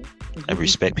 and I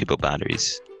respect people's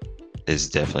boundaries is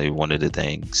definitely one of the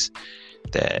things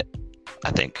that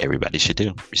I think everybody should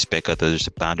do. Respect others'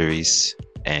 boundaries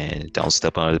and don't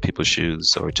step on other people's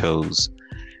shoes or toes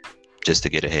just to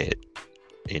get ahead,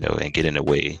 and get in the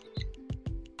way.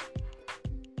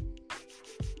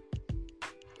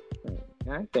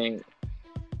 I think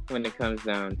when it comes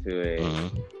down to it,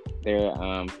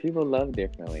 Mm-hmm. people love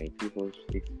differently. People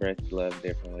express love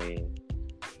differently.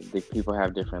 People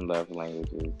have different love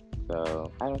languages.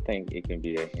 So I don't think it can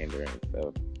be a hindrance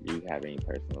of you having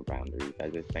personal boundaries. I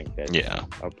just think that's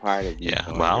a part of you. Yeah.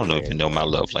 Well, I don't even know my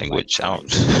love language. I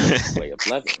don't. Way of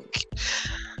loving.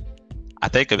 I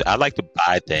think I like to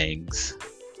buy things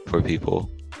for people.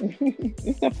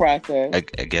 It's a process. I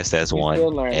guess that's one.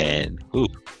 And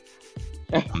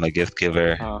I'm a gift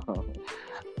giver.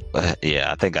 But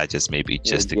yeah, I think I just maybe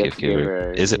just a gift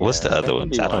giver. Is it? What's the other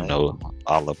ones? I don't know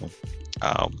all of them.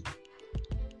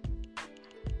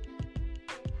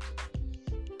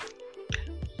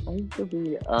 You could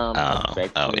be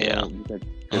affectionate. Oh yeah. You could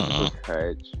physical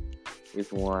touch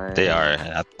is one. They are.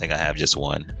 I think I have just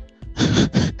one.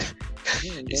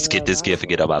 Just get this gift and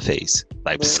get out my face.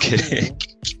 Like, just kidding.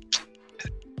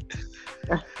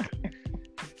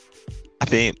 I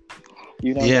think.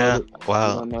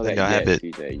 Well, I haven't.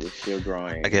 You're still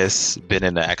growing. I guess been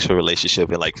in an actual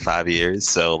relationship in like 5 years.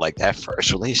 So like that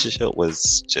first relationship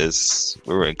was just,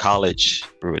 we were in college,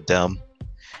 we were dumb,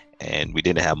 and we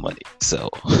didn't have money.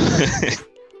 So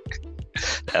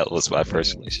that was my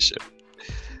first relationship.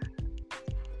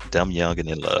 Dumb, young, and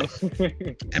in love,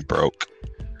 and broke.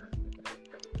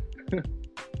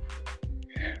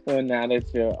 Well, now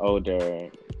that you're older.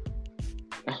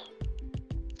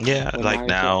 Yeah, like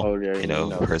now, older,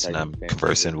 the person I'm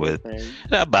conversing with,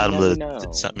 I buy them a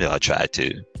little something. I try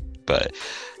to, but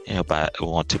I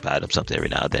want to buy them something every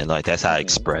now and then. Like that's how I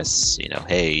express,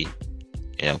 hey,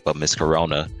 but Miss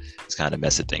Corona is kind of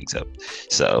messing things up.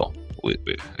 So we're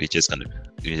just gonna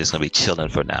be chilling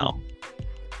for now.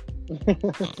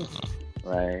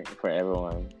 Right, for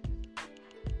everyone.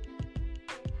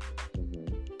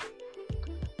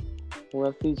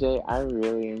 Well, CJ, I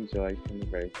really enjoyed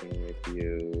conversing with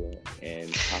you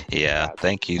and talking about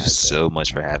thank you so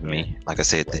much for having me. Like I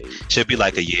said, it should be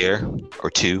like a year or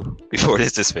two before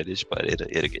this is finished, but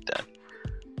it'll get done.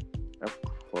 Of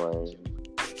course.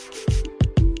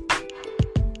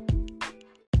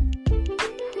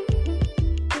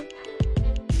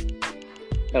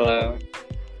 Hello.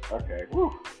 Okay.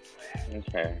 Woo.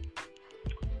 Okay.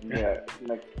 Yeah,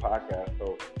 next podcast,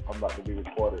 so I'm about to be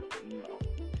recorded.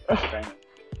 Okay.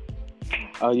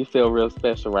 Oh, you feel real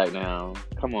special right now.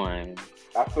 Come on.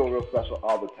 I feel real special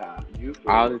all the time. You feel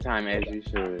all the time, as you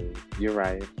should. You're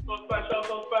right. So special,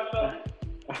 so special.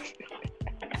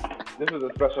 This is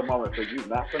a special moment for you,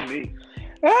 not for me.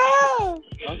 Ah!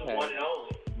 Okay.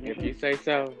 If you say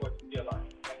so.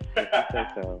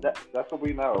 That's what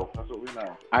we know. That's what we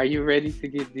know. Are you ready to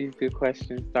get these good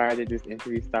questions started, this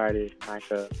interview started,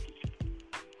 Micah?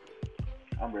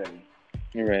 I'm ready.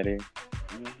 You ready?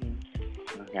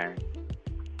 Okay.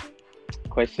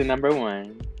 Question number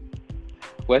one.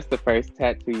 What's the first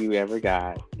tattoo you ever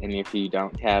got? And if you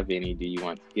don't have any, do you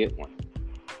want to get one?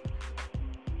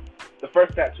 The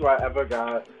first tattoo I ever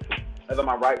got is on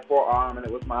my right forearm, and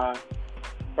it was my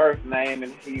first name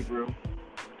in Hebrew,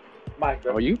 Micah.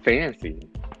 Oh, you fancy.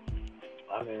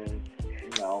 I mean,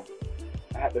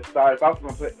 I had to start. If I was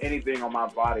gonna put anything on my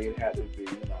body, it had to be,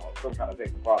 some kind of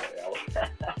taking part out.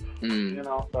 Mm.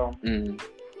 So Mm.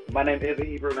 my name is a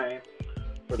Hebrew name.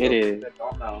 For It those is. that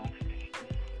don't know.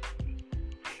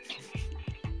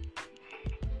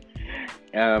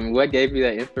 What gave you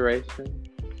that inspiration?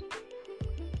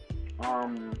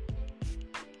 Um,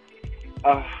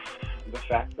 the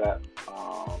fact that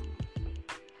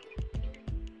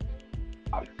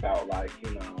I felt like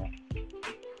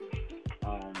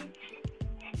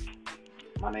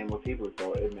my name was Hebrew,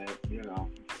 so it meant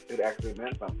it actually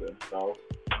meant something. So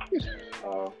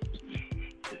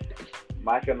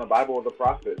Micah in the Bible was a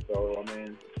prophet. So I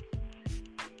mean,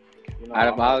 Out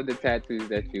of all of the tattoos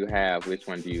that you have, which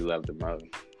one do you love the most?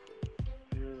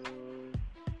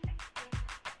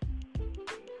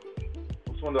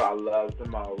 Which one do I love the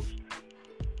most?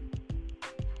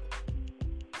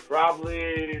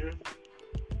 Probably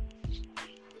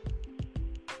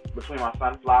between my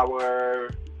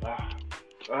sunflower.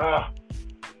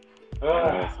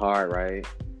 It's hard, right?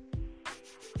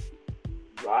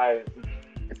 Right.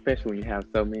 Especially when you have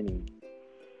so many.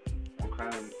 Okay.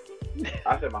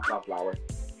 I said my sunflower.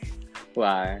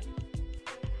 Why?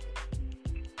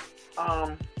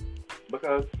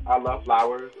 Because I love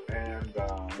flowers, and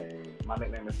Okay. my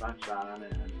nickname is Sunshine,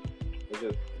 and it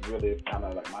just really is kind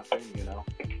of like my thing,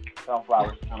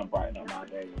 Sunflowers kind of brighten up my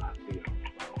day when I see them.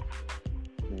 So.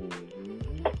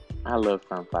 Mm-hmm. I love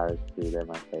sunflowers too. They're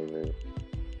my favorite.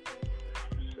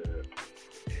 Shit.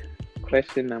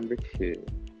 Question number two.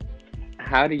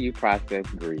 How do you process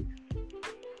grief?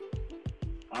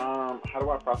 How do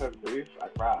I process grief? I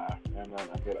cry, and then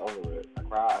I get over it. I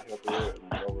cry, I heal through it,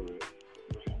 and I get over it.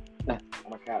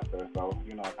 I'm a cancer, so I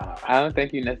kind of. I don't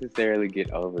think you necessarily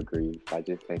get over grief. I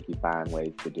just think you find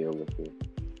ways to deal with it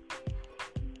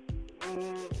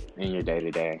in your day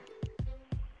to day.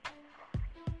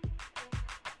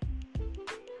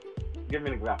 Give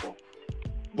me an example.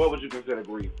 What would you consider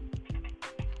grief?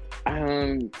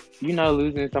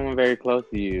 Losing someone very close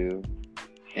to you,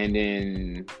 and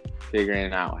then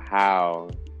figuring out how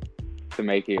to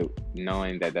make it,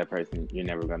 knowing that person, you're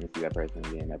never going to see that person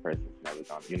again.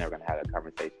 You're never going to have a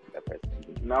conversation with that person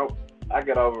again. Nope, I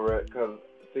get over it because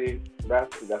see,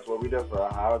 that's what we differ.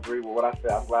 I agree with what I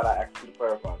said. I'm glad I asked you to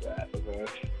clarify that because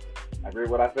I agree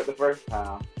with what I said the first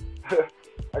time. I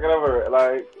get over it.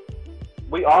 Like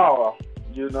we all,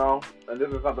 and this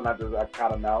is something I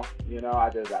kind of know. I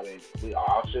mean, we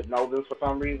all should know this for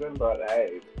some reason, but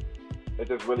hey, it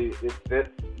just really it fits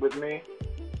with me.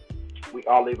 We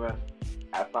all leaving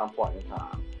at some point in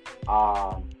time.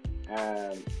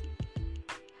 And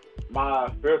my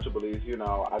spiritual beliefs,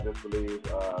 I just believe,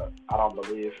 I don't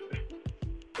believe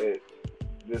it's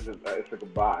a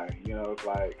goodbye. It's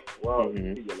like, well,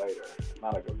 see you later. It's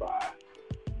not a goodbye.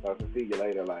 So to see you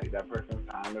later, like that person's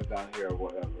time is down here or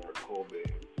whatever, cool beans,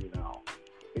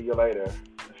 See you later.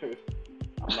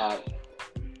 I'm not.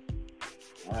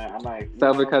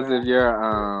 So because of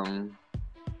your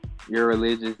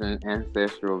religious and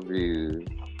ancestral views,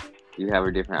 you have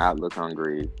a different outlook on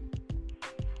grief.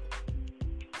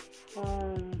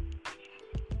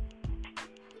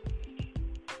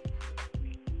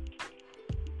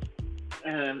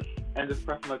 And just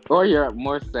personal. Or your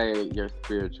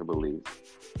spiritual beliefs.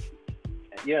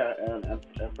 Yeah, and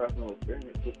personal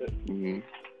experience with it. Mm-hmm.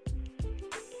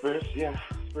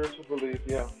 Spiritual belief,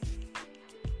 yeah.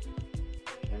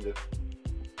 And just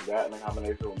that in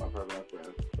combination with my personal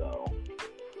experience. So,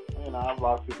 I've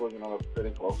lost people, that's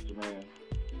pretty close to me.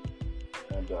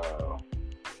 And,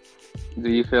 do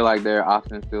you feel like they're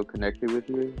often still connected with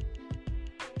you?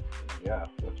 Yeah,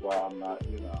 that's why I'm not,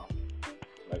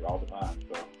 like all the time.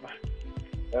 So,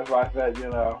 that's why I said,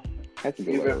 That's a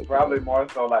good even probably more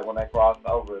so like when they cross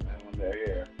over than when they're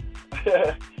here.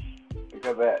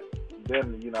 Because then,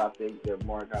 I think they're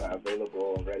more kind of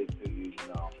available and ready to you,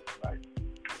 like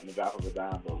in the drop of a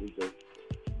dime, but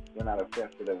we're not as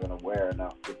sensitive and aware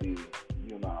enough to be,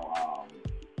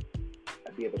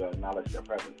 be able to acknowledge their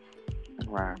presence.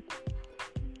 Right.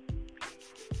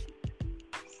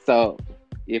 So,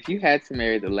 if you had to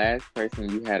marry the last person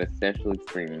you had a sexual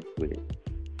experience with,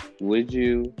 would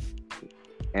you,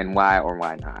 and why or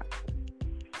why not?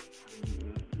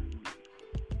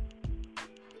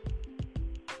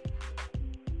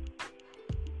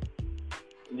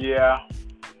 Yeah.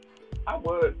 I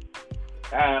would.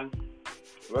 And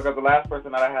because the last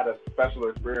person that I had a special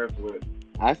experience with.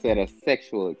 I said a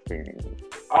sexual experience.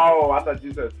 Oh, I thought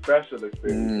you said special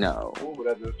experience. No. Ooh,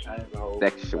 that just changed the whole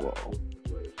Sexual.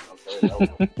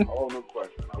 Okay, a whole new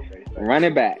question. Okay. Run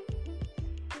it back.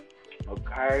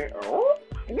 Okay. Oh.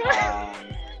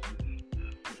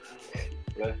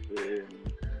 Let's see.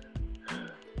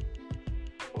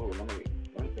 Oh, let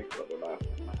me think about the last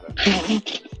one I had.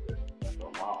 That's so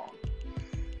long.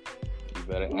 You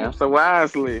better answer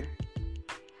wisely.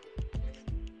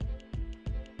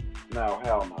 No,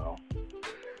 hell no.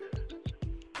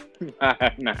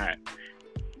 Not.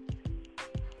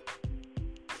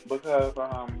 Because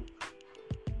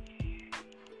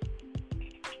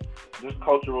just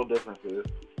cultural differences.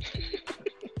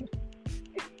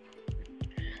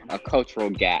 A cultural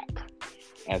gap,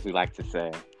 as we like to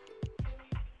say.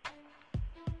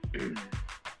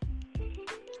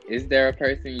 Is there a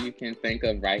person you can think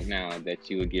of right now that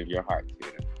you would give your heart to?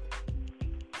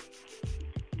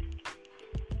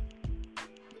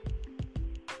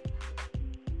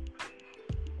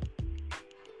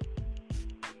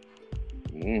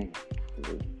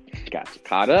 Got you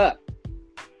caught up.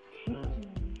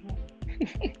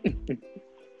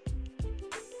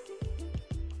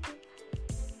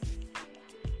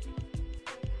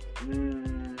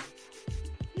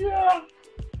 Yeah.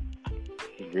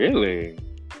 Really?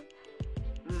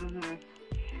 Mm-hmm.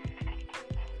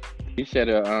 You should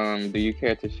do you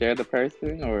care to share the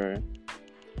person, or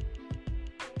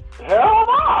Hell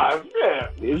no,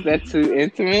 shit. is that too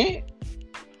intimate?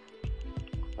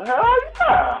 Hell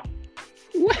yeah.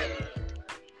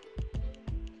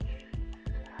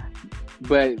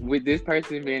 But with this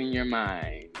person being in your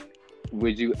mind,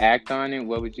 would you act on it?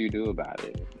 What would you do about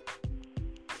it?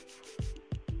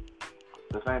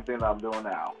 The same thing that I'm doing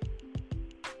now.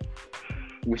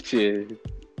 Which is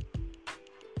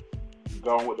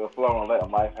Going with the flow and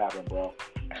letting life happen, bro.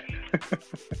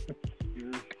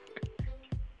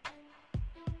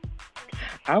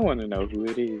 I want to know who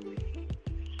it is.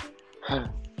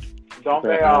 Don't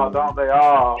they all? Don't they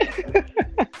all?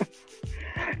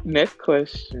 Next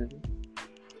question.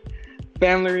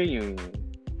 Family reunion.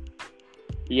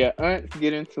 Your aunts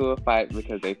get into a fight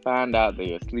because they find out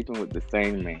they are sleeping with the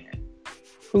same man.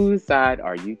 Whose side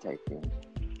are you taking?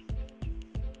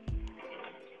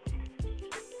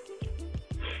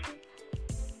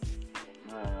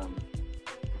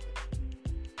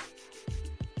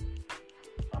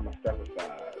 I'm gonna step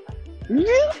aside.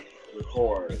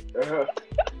 Record.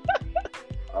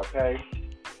 Okay,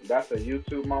 that's a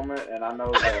YouTube moment, and I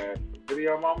know that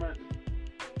video moment.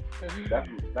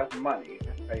 That's money.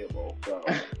 That's payable. So.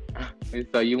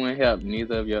 So you wouldn't help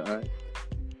neither of your aunts?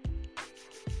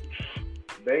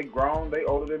 They grown. They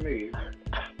older than me.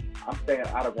 I'm staying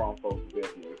out of grown folks'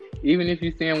 business. Even if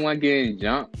you see one getting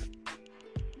jumped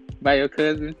by your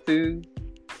cousins too?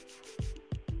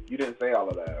 You didn't say all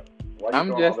of that.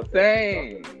 I'm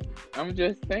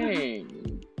just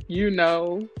saying. You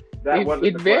know,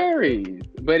 it varies,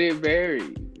 but it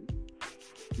varies.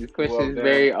 This question is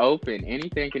very open.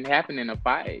 Anything can happen in a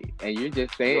fight, and you're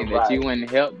just saying that you wouldn't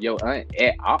help your aunt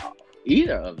at all,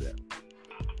 either of them.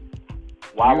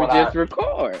 Why you would just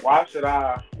record? Why should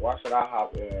I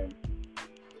hop in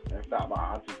and stop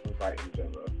my aunties from fighting each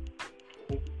other?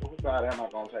 Whose side am I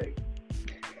gonna take?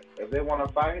 If they want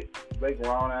to fight, they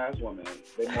grown ass women.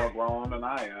 They more grown than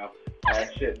I am. And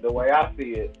shit, the way I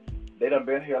see it, they done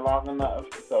been here long enough.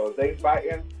 So if they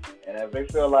fighting, and if they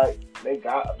feel like they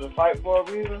got to fight for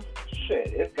a reason,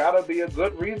 shit, it's gotta be a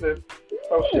good reason.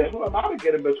 So shit, who am I to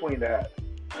get in between that?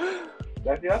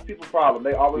 That's people's problem.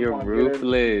 They always want to get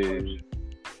in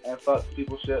and fuck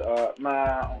people's shit up.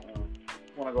 Nah,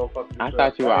 want to go fuck people's shit. I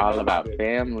thought you were all about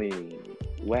family.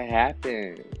 What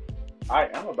happened? I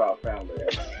am about family.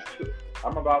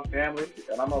 I'm about family,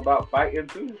 and I'm about fighting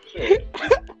too. Shit.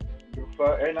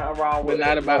 Ain't nothing wrong with it. But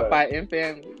not about fighting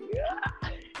family.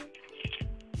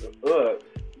 Look,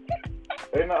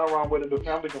 ain't nothing wrong with it. The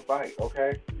family can fight,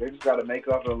 okay? They just gotta make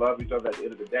up and love each other at the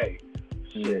end of the day.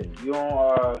 Shit, you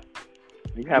don't.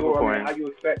 You have a point. How you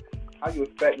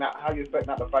expect not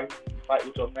to fight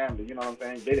with your family? You know what I'm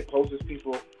saying? They the closest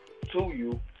people to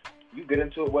you. You get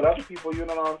into it with other people. You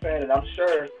know what I'm saying? And I'm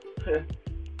sure.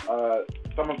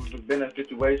 Some of us have been in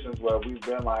situations where we've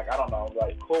been like, I don't know,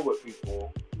 like cool with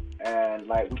people, and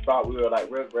like we thought we were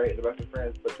like real great, the best of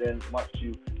friends, but then once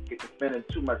you get to spending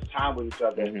too much time with each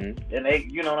other, then they,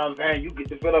 you know what I'm saying, you get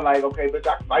to feeling like, okay, bitch,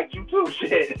 I can fight you too,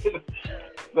 shit.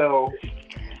 So,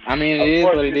 I mean, it is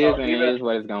what it is, and it is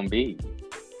what it's gonna be.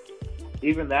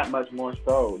 Even that much more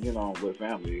so, you know, with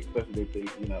family, especially if they,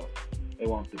 you know, they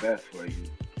want the best for you.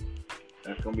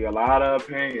 There's gonna be a lot of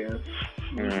opinions.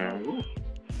 Mm.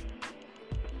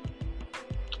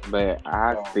 But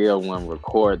I So, still want to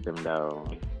record them though.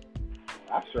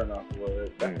 I sure enough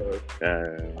would. That's a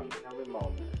every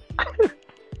moment.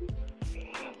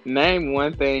 Name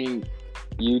one thing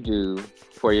you do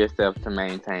for yourself to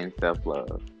maintain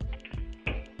self-love.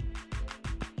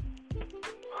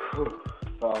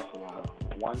 Self-love.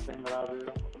 One thing that I do.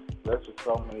 There's just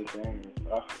so many things.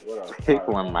 What else? Pick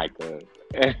one, Micah.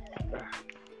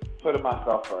 Putting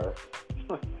myself first.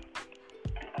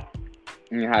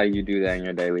 And how do you do that in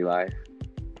your daily life?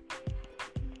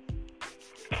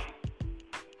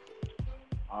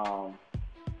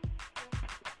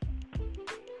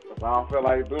 If I don't feel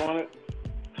like doing it,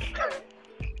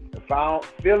 if I don't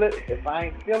feel it, if I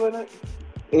ain't feeling it,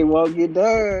 It won't get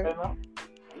done.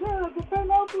 yeah, just say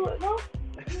no to it, no?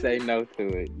 Say no to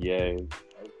it, yes.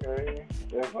 Okay.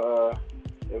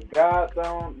 If God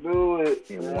don't do it,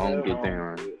 It won't get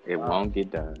done. It won't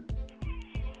get done.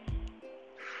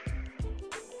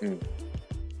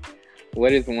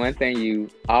 What is one thing you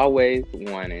always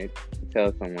wanted to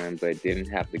tell someone but didn't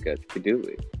have the guts to do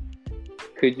it?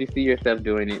 Could you see yourself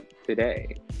doing it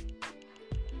today?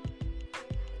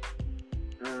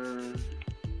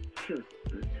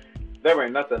 There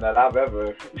ain't nothing that I've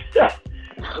ever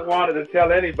wanted to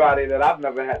tell anybody that I've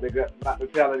never had the guts not to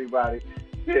tell anybody.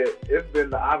 Shit, it's been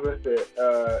the opposite.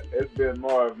 It's been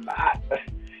more of not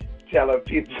telling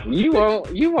people. You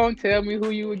won't tell me who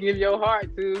you would give your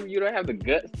heart to. You don't have the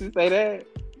guts to say that.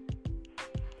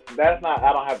 That's not.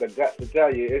 I don't have the guts to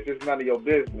tell you. It's just none of your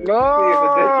business. Oh,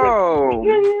 See,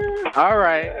 it's a all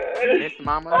right, Miss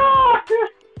Mama.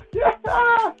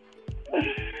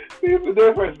 See the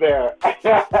difference there.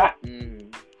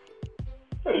 Mm.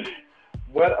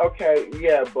 Well, okay,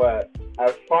 yeah, but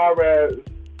as far as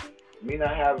me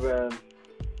not having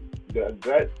the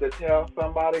guts to tell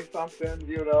somebody something,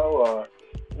 or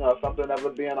something ever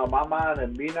being on my mind,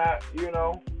 and me not,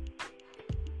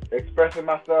 expressing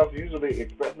myself, usually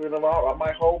expressing it all, I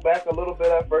might hold back a little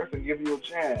bit at first and give you a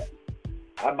chance.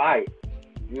 I might,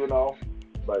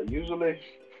 but usually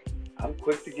I'm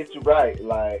quick to get you right.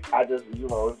 Like, I just,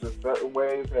 it's just certain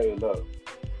ways. Hey, look,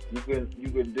 you can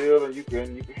deal and you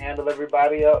can handle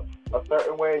everybody up a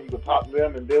certain way. You can talk to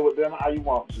them and deal with them how you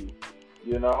want to,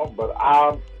 But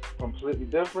I'm completely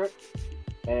different,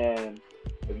 and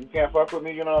if you can't fuck with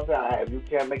me, you know what I'm saying? If you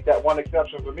can't make that one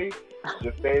exception for me,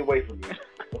 just stay away from me,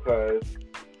 because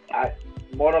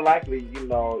more than likely,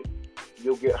 you'll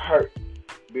get hurt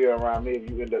being around me if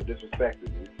you end up disrespecting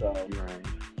me. So,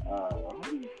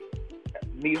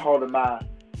 me holding my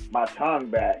tongue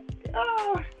back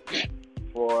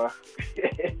for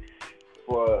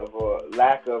for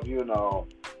lack of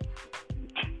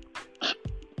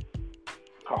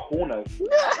kahunas.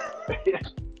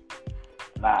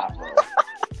 Nah, bro.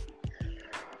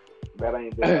 That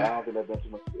ain't been. I don't think that's been too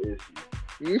much of an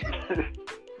issue.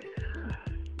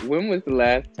 When was the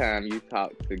last time you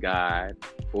talked to God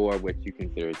or what you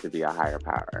consider to be a higher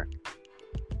power?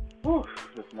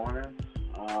 This morning.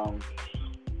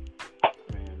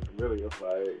 Really, it's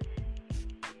like.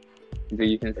 Do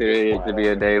you consider it to be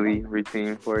a daily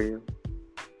routine for you?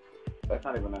 That's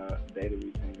not even a daily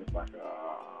routine. It's like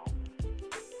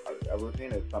a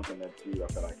routine is something that I feel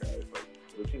like it's like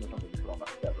routine is something you put on a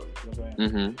schedule. You know what I'm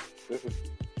saying?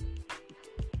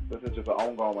 This is just an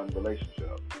ongoing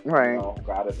relationship. Right.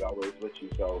 God is always with you,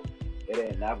 so it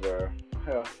ain't never.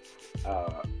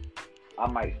 I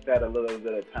might set a little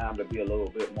bit of time to be a little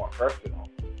bit more personal,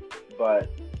 but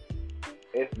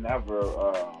it's never.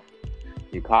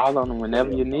 You call on them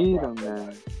whenever you need them,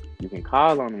 man. You can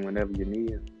call on them whenever you need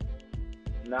them.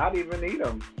 Not even need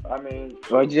them. I mean,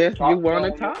 or just you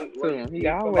want to talk to him. He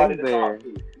always there.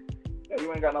 Yeah, you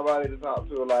ain't got nobody to talk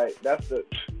to. Like that's the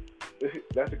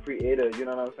creator. You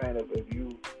know what I'm saying?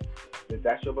 If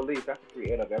that's your belief, that's the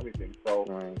creator of everything. So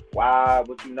why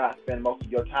would you not spend most of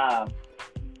your time?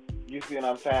 You see what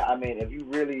I'm saying? I mean, if you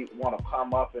really want to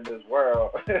come up in this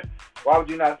world, why would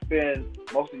you not spend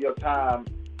most of your time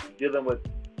dealing with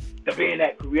the being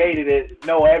that created it,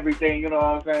 know everything? You know what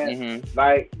I'm saying? Mm-hmm.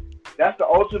 Like, that's the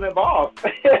ultimate boss.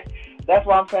 That's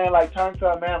why I'm saying, like, turn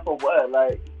to a man for what?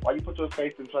 Like, why you put your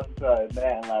faith and trust into a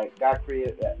man? Like, God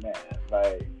created that man.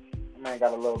 Like, that man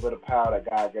got a little bit of power that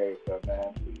God gave to that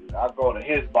man. I'll go to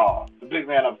his boss, the big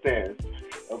man upstairs.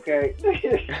 Okay?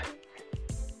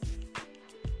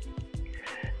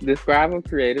 Describe a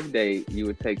creative date you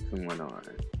would take someone on.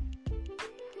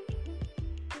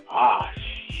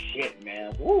 Shit,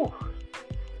 man. Woo.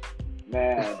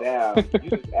 Man, damn. You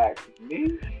just asked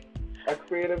me a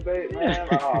creative date, man?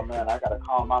 Oh, man, I gotta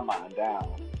calm my mind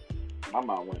down. My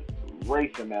mind went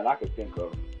racing, man. I could think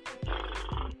of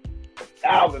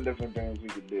 1,000 different things we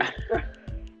could do.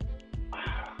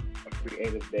 A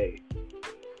creative day.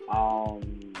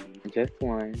 Just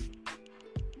one.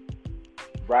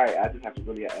 Right. I just have to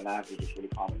really, and I have to just really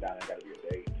calm it down. It gotta be a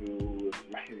day too.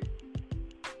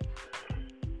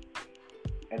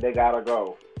 And they gotta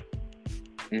go.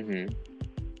 Mhm.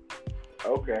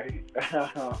 Okay.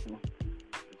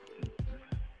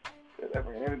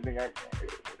 Anything I can.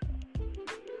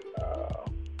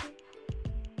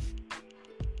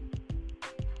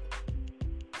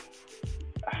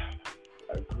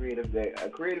 A creative day. A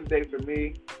creative day for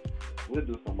me. We'll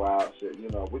do some wild shit. You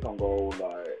know, we're gonna go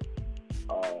like.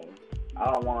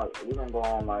 We're gonna go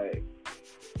on like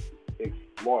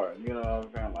exploring. You know what I'm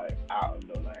saying? Like out in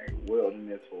the like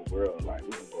wilderness for real. Like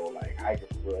we can go like hiking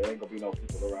for real. There ain't gonna be no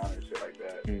people around and shit like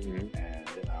that. Mhm. And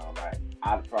you know, like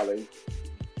I'd probably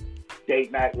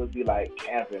date night would be like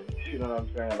camping. You know what I'm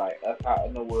saying? Like us out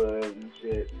in the woods and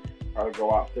shit. Probably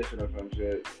go out fishing or some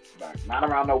shit. Like not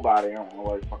around nobody. I don't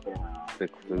want to fucking around.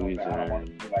 Seclusion. You know, I don't want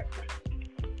it to be like.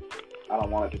 I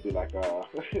don't want it to be like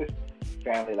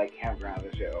family like campgrounds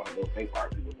and shit or little state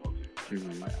park people go to.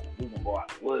 Mhm. Like, we gonna go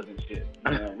out in the woods and shit.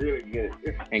 You know, really get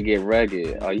it. And get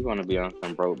rugged. Oh, you want to be on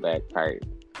some Brokeback type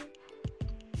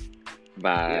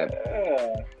vibe.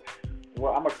 Yeah.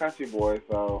 Well, I'm a country boy,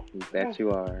 so. That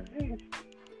you are.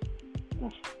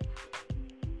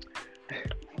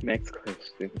 Next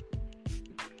question.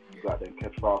 You got them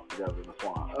catch frogs together in the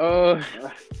swamp.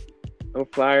 Oh,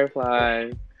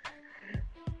 Firefly.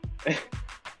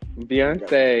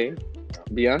 Beyonce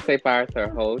fires her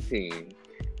whole team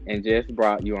and just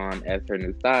brought you on as her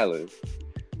new stylist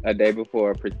a day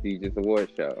before a prestigious award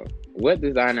show. What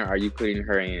designer are you putting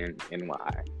her in and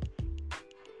why?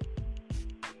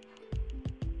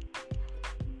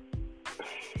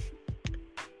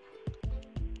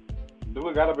 Do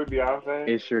it gotta be Beyonce?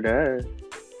 It sure does.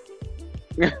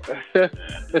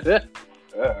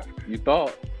 You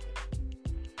thought.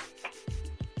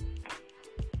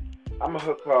 I'm gonna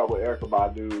hook her up with Erykah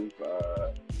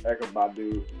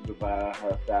Badu's design,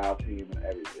 her style team, and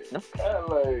everything.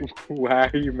 Like, why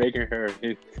are you making her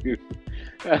into?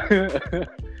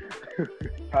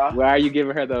 huh? Why are you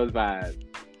giving her those vibes?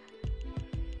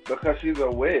 Because she's a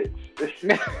witch,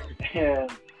 and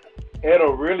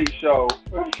it'll really show.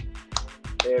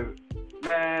 If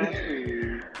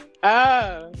man,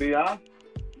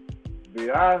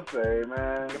 Beyonce,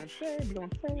 man,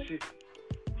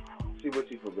 she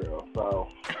witchy for real. So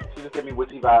she just give me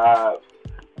witchy vibes.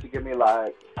 She give me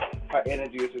like her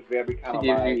energy is just very kind of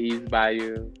like. She gives you ease by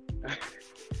you.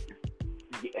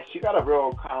 Yeah, she got a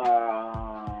real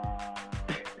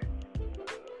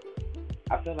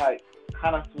I feel like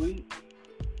kind of sweet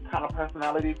kind of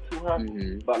personality to her,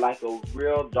 but like a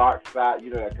real dark side,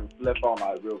 you know, that can flip on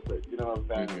like real quick. You know what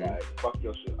I'm saying? Like fuck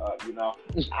your shit up, you know.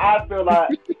 I feel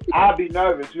like I'd be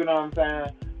nervous, you know what I'm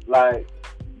saying? Like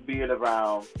being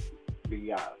around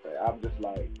Beyonce. I'm just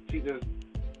like, she just,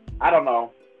 I don't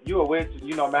know. You a witch,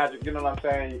 you know magic, you know what I'm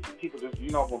saying? People just,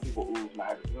 you know when people ooze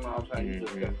magic, you know what I'm saying? You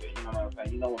just get it, you know what I'm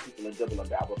saying? You know when people are dibble and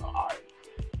dabble in the art.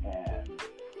 And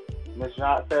Miss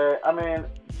Beyonce, I mean,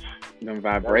 them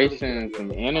vibrations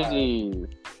and energies.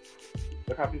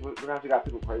 Look how she got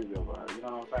people crazy over her. You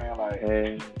know what I'm saying? Like,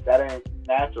 hey. That ain't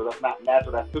natural. That's not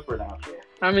natural. That's supernatural.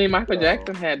 I mean, Michael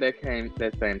Jackson had that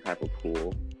same type of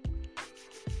pull.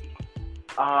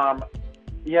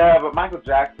 Yeah, but Michael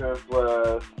Jackson's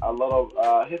was a little.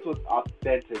 His was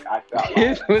authentic. I felt like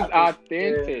his was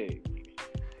authentic.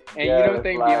 And you don't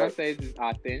think like, Beyonce's is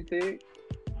authentic?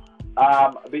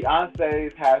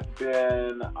 Beyonce's has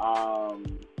been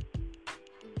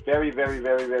very, very,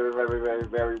 very, very, very, very,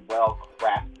 very well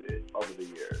crafted over the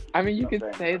years. I mean, you could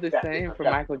say the same for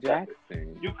Michael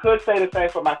Jackson. You could say the same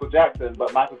for Michael Jackson,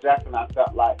 but Michael Jackson, I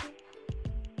felt like,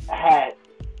 had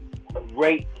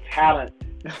great talent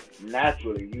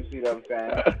naturally. You see what I'm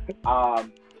saying?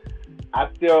 I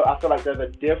feel like there's a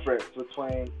difference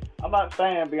between. I'm not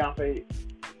saying Beyonce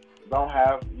don't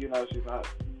have, you know,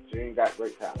 she ain't got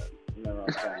great talent. You know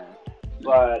what I'm saying?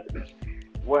 But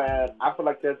when I feel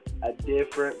like there's a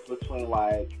difference between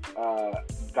like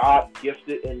God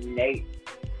gifted innate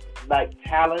like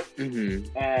talent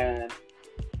and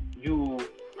you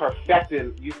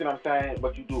perfecting, you see what I'm saying,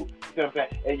 what you do. You see what I'm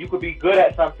saying? And you could be good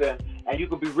at something and you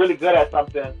could be really good at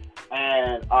something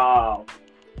and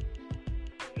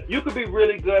you could be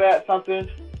really good at something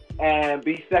and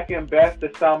be second best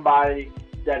to somebody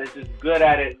that is just good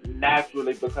at it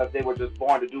naturally because they were just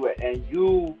born to do it, and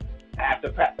you have to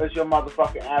practice your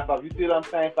motherfucking ass off. You see what I'm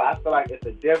saying? So I feel like it's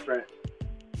a difference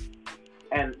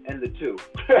in the two.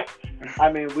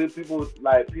 I mean, we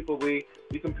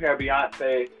you compare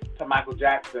Beyonce to Michael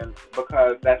Jackson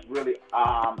because that's really,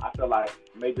 I feel like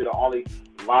maybe the only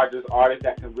largest artist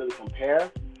that can really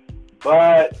compare.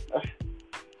 But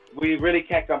we really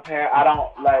can't compare. I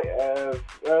don't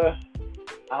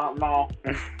know.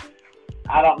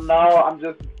 I don't know.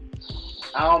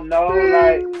 I don't know.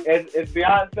 Like, it's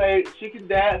Beyonce. She can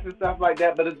dance and stuff like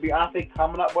that, but is Beyonce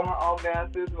coming up with her own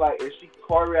dances? Like, is she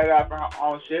choreographed her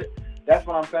own shit? That's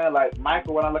what I'm saying. Like,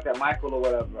 Michael, when I look at Michael or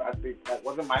whatever, I think, like,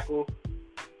 wasn't Michael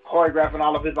choreographing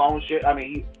all of his own shit? I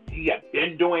mean, he had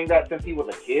been doing that since he was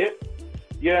a kid.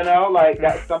 You know, like,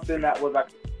 that's something that was,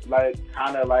 like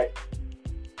kind of, like,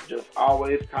 just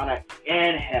always kind of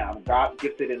in him. God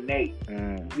gifted innate.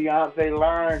 Beyonce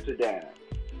learned to dance.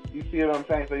 You see what I'm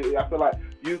saying? So I feel like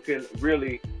you can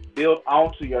really build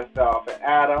onto yourself and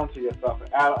add onto yourself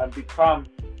and become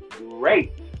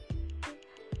great.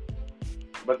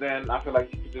 But then I feel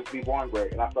like you could just be born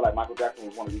great. And I feel like Michael Jackson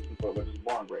was one of these people that was just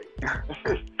born great.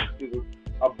 He was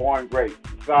a born great.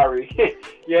 Sorry.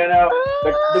 You know,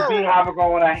 the Beehive are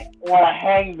going to want to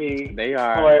hang me. They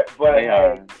are. But they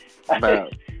are.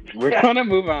 But we're going to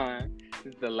move on.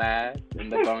 This is the last and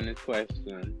the bonus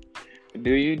question.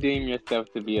 Do you deem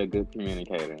yourself to be a good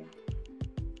communicator?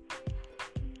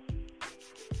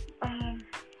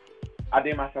 I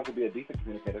deem myself to be a decent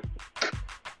communicator.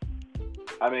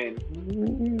 I mean,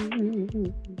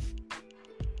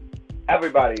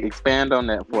 everybody. Expand on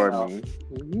that for me.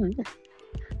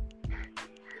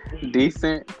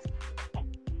 Decent.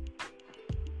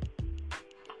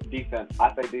 Decent.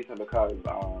 I say decent because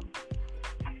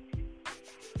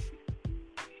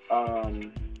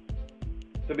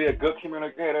to be a good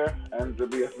communicator and to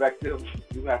be effective,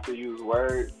 you have to use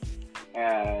words.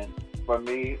 And for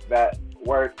me, that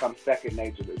word comes second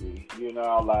nature to me. You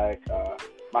know, like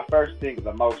my first thing is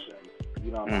emotions.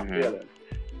 You know, my feelings,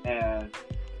 and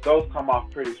those come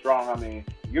off pretty strong. I mean,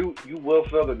 you will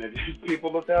feel them. If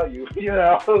people will tell you. You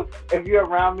know, if you're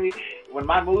around me, when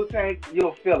my mood changes,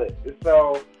 you'll feel it.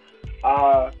 So,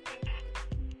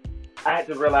 I had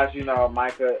to realize, you know,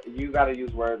 Micah, you got to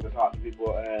use words to talk to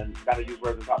people, and got to use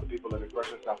words to talk to people and express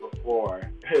yourself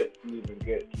before you even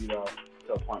get, you know,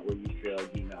 to a point where you feel,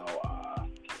 you know,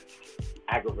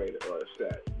 aggravated or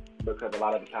upset. Because a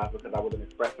lot of the times, because I wasn't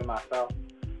expressing myself,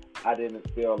 I didn't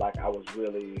feel like I was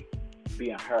really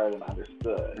being heard and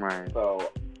understood. Right.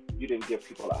 So I didn't give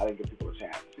people a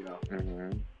chance, you know.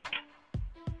 Mm-hmm.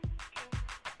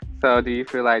 So, do you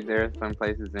feel like there are some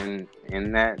places in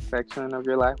that section of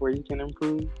your life where you can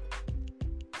improve?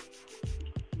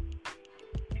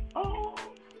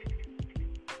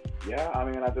 Yeah, I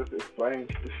mean, I just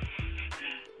explained,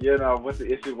 you know, what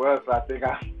the issue was. So I think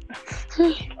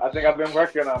I've been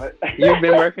working on it. You've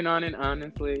been working on it,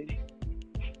 honestly.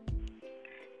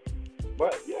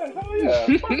 But yeah, hell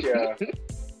yeah, fuck yeah.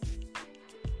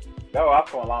 No, I've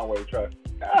come a long way, trust.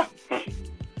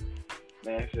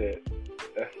 Man, shit.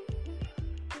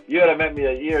 You would have met me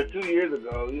a year, 2 years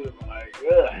ago. You would have been like,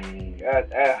 ugh.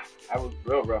 God, I was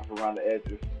real rough around the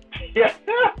edges. Yeah.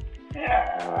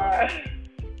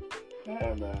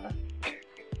 And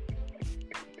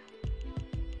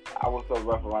I was so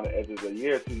rough around the edges a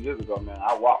year, 2 years ago, man.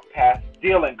 I walked past,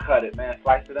 still and cut it, man.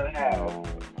 Sliced it in half. Oh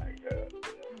my God.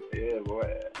 Yeah,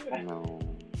 boy. No.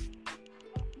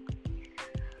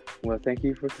 Well, thank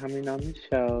you for coming on the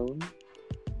show.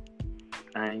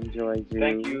 I enjoyed you.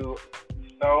 Thank you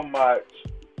so much.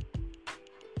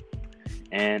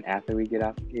 And after we get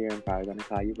off of here, I'm probably going to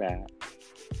call you back.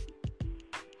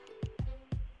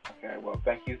 Okay, well,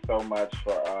 thank you so much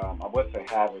for, I would say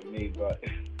having me, but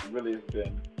it really has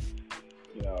been,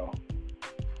 you know,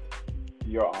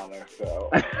 your honor, so.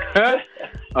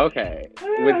 Okay,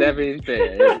 with that being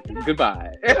said,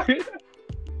 goodbye.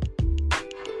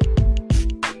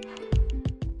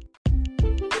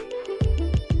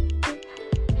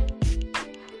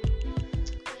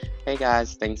 Hey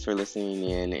guys, thanks for listening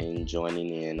in and joining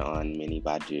in on Mini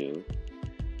Badu.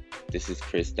 This is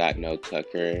Chris No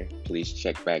Tucker. Please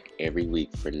check back every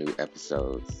week for new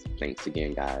episodes. Thanks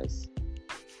again, guys.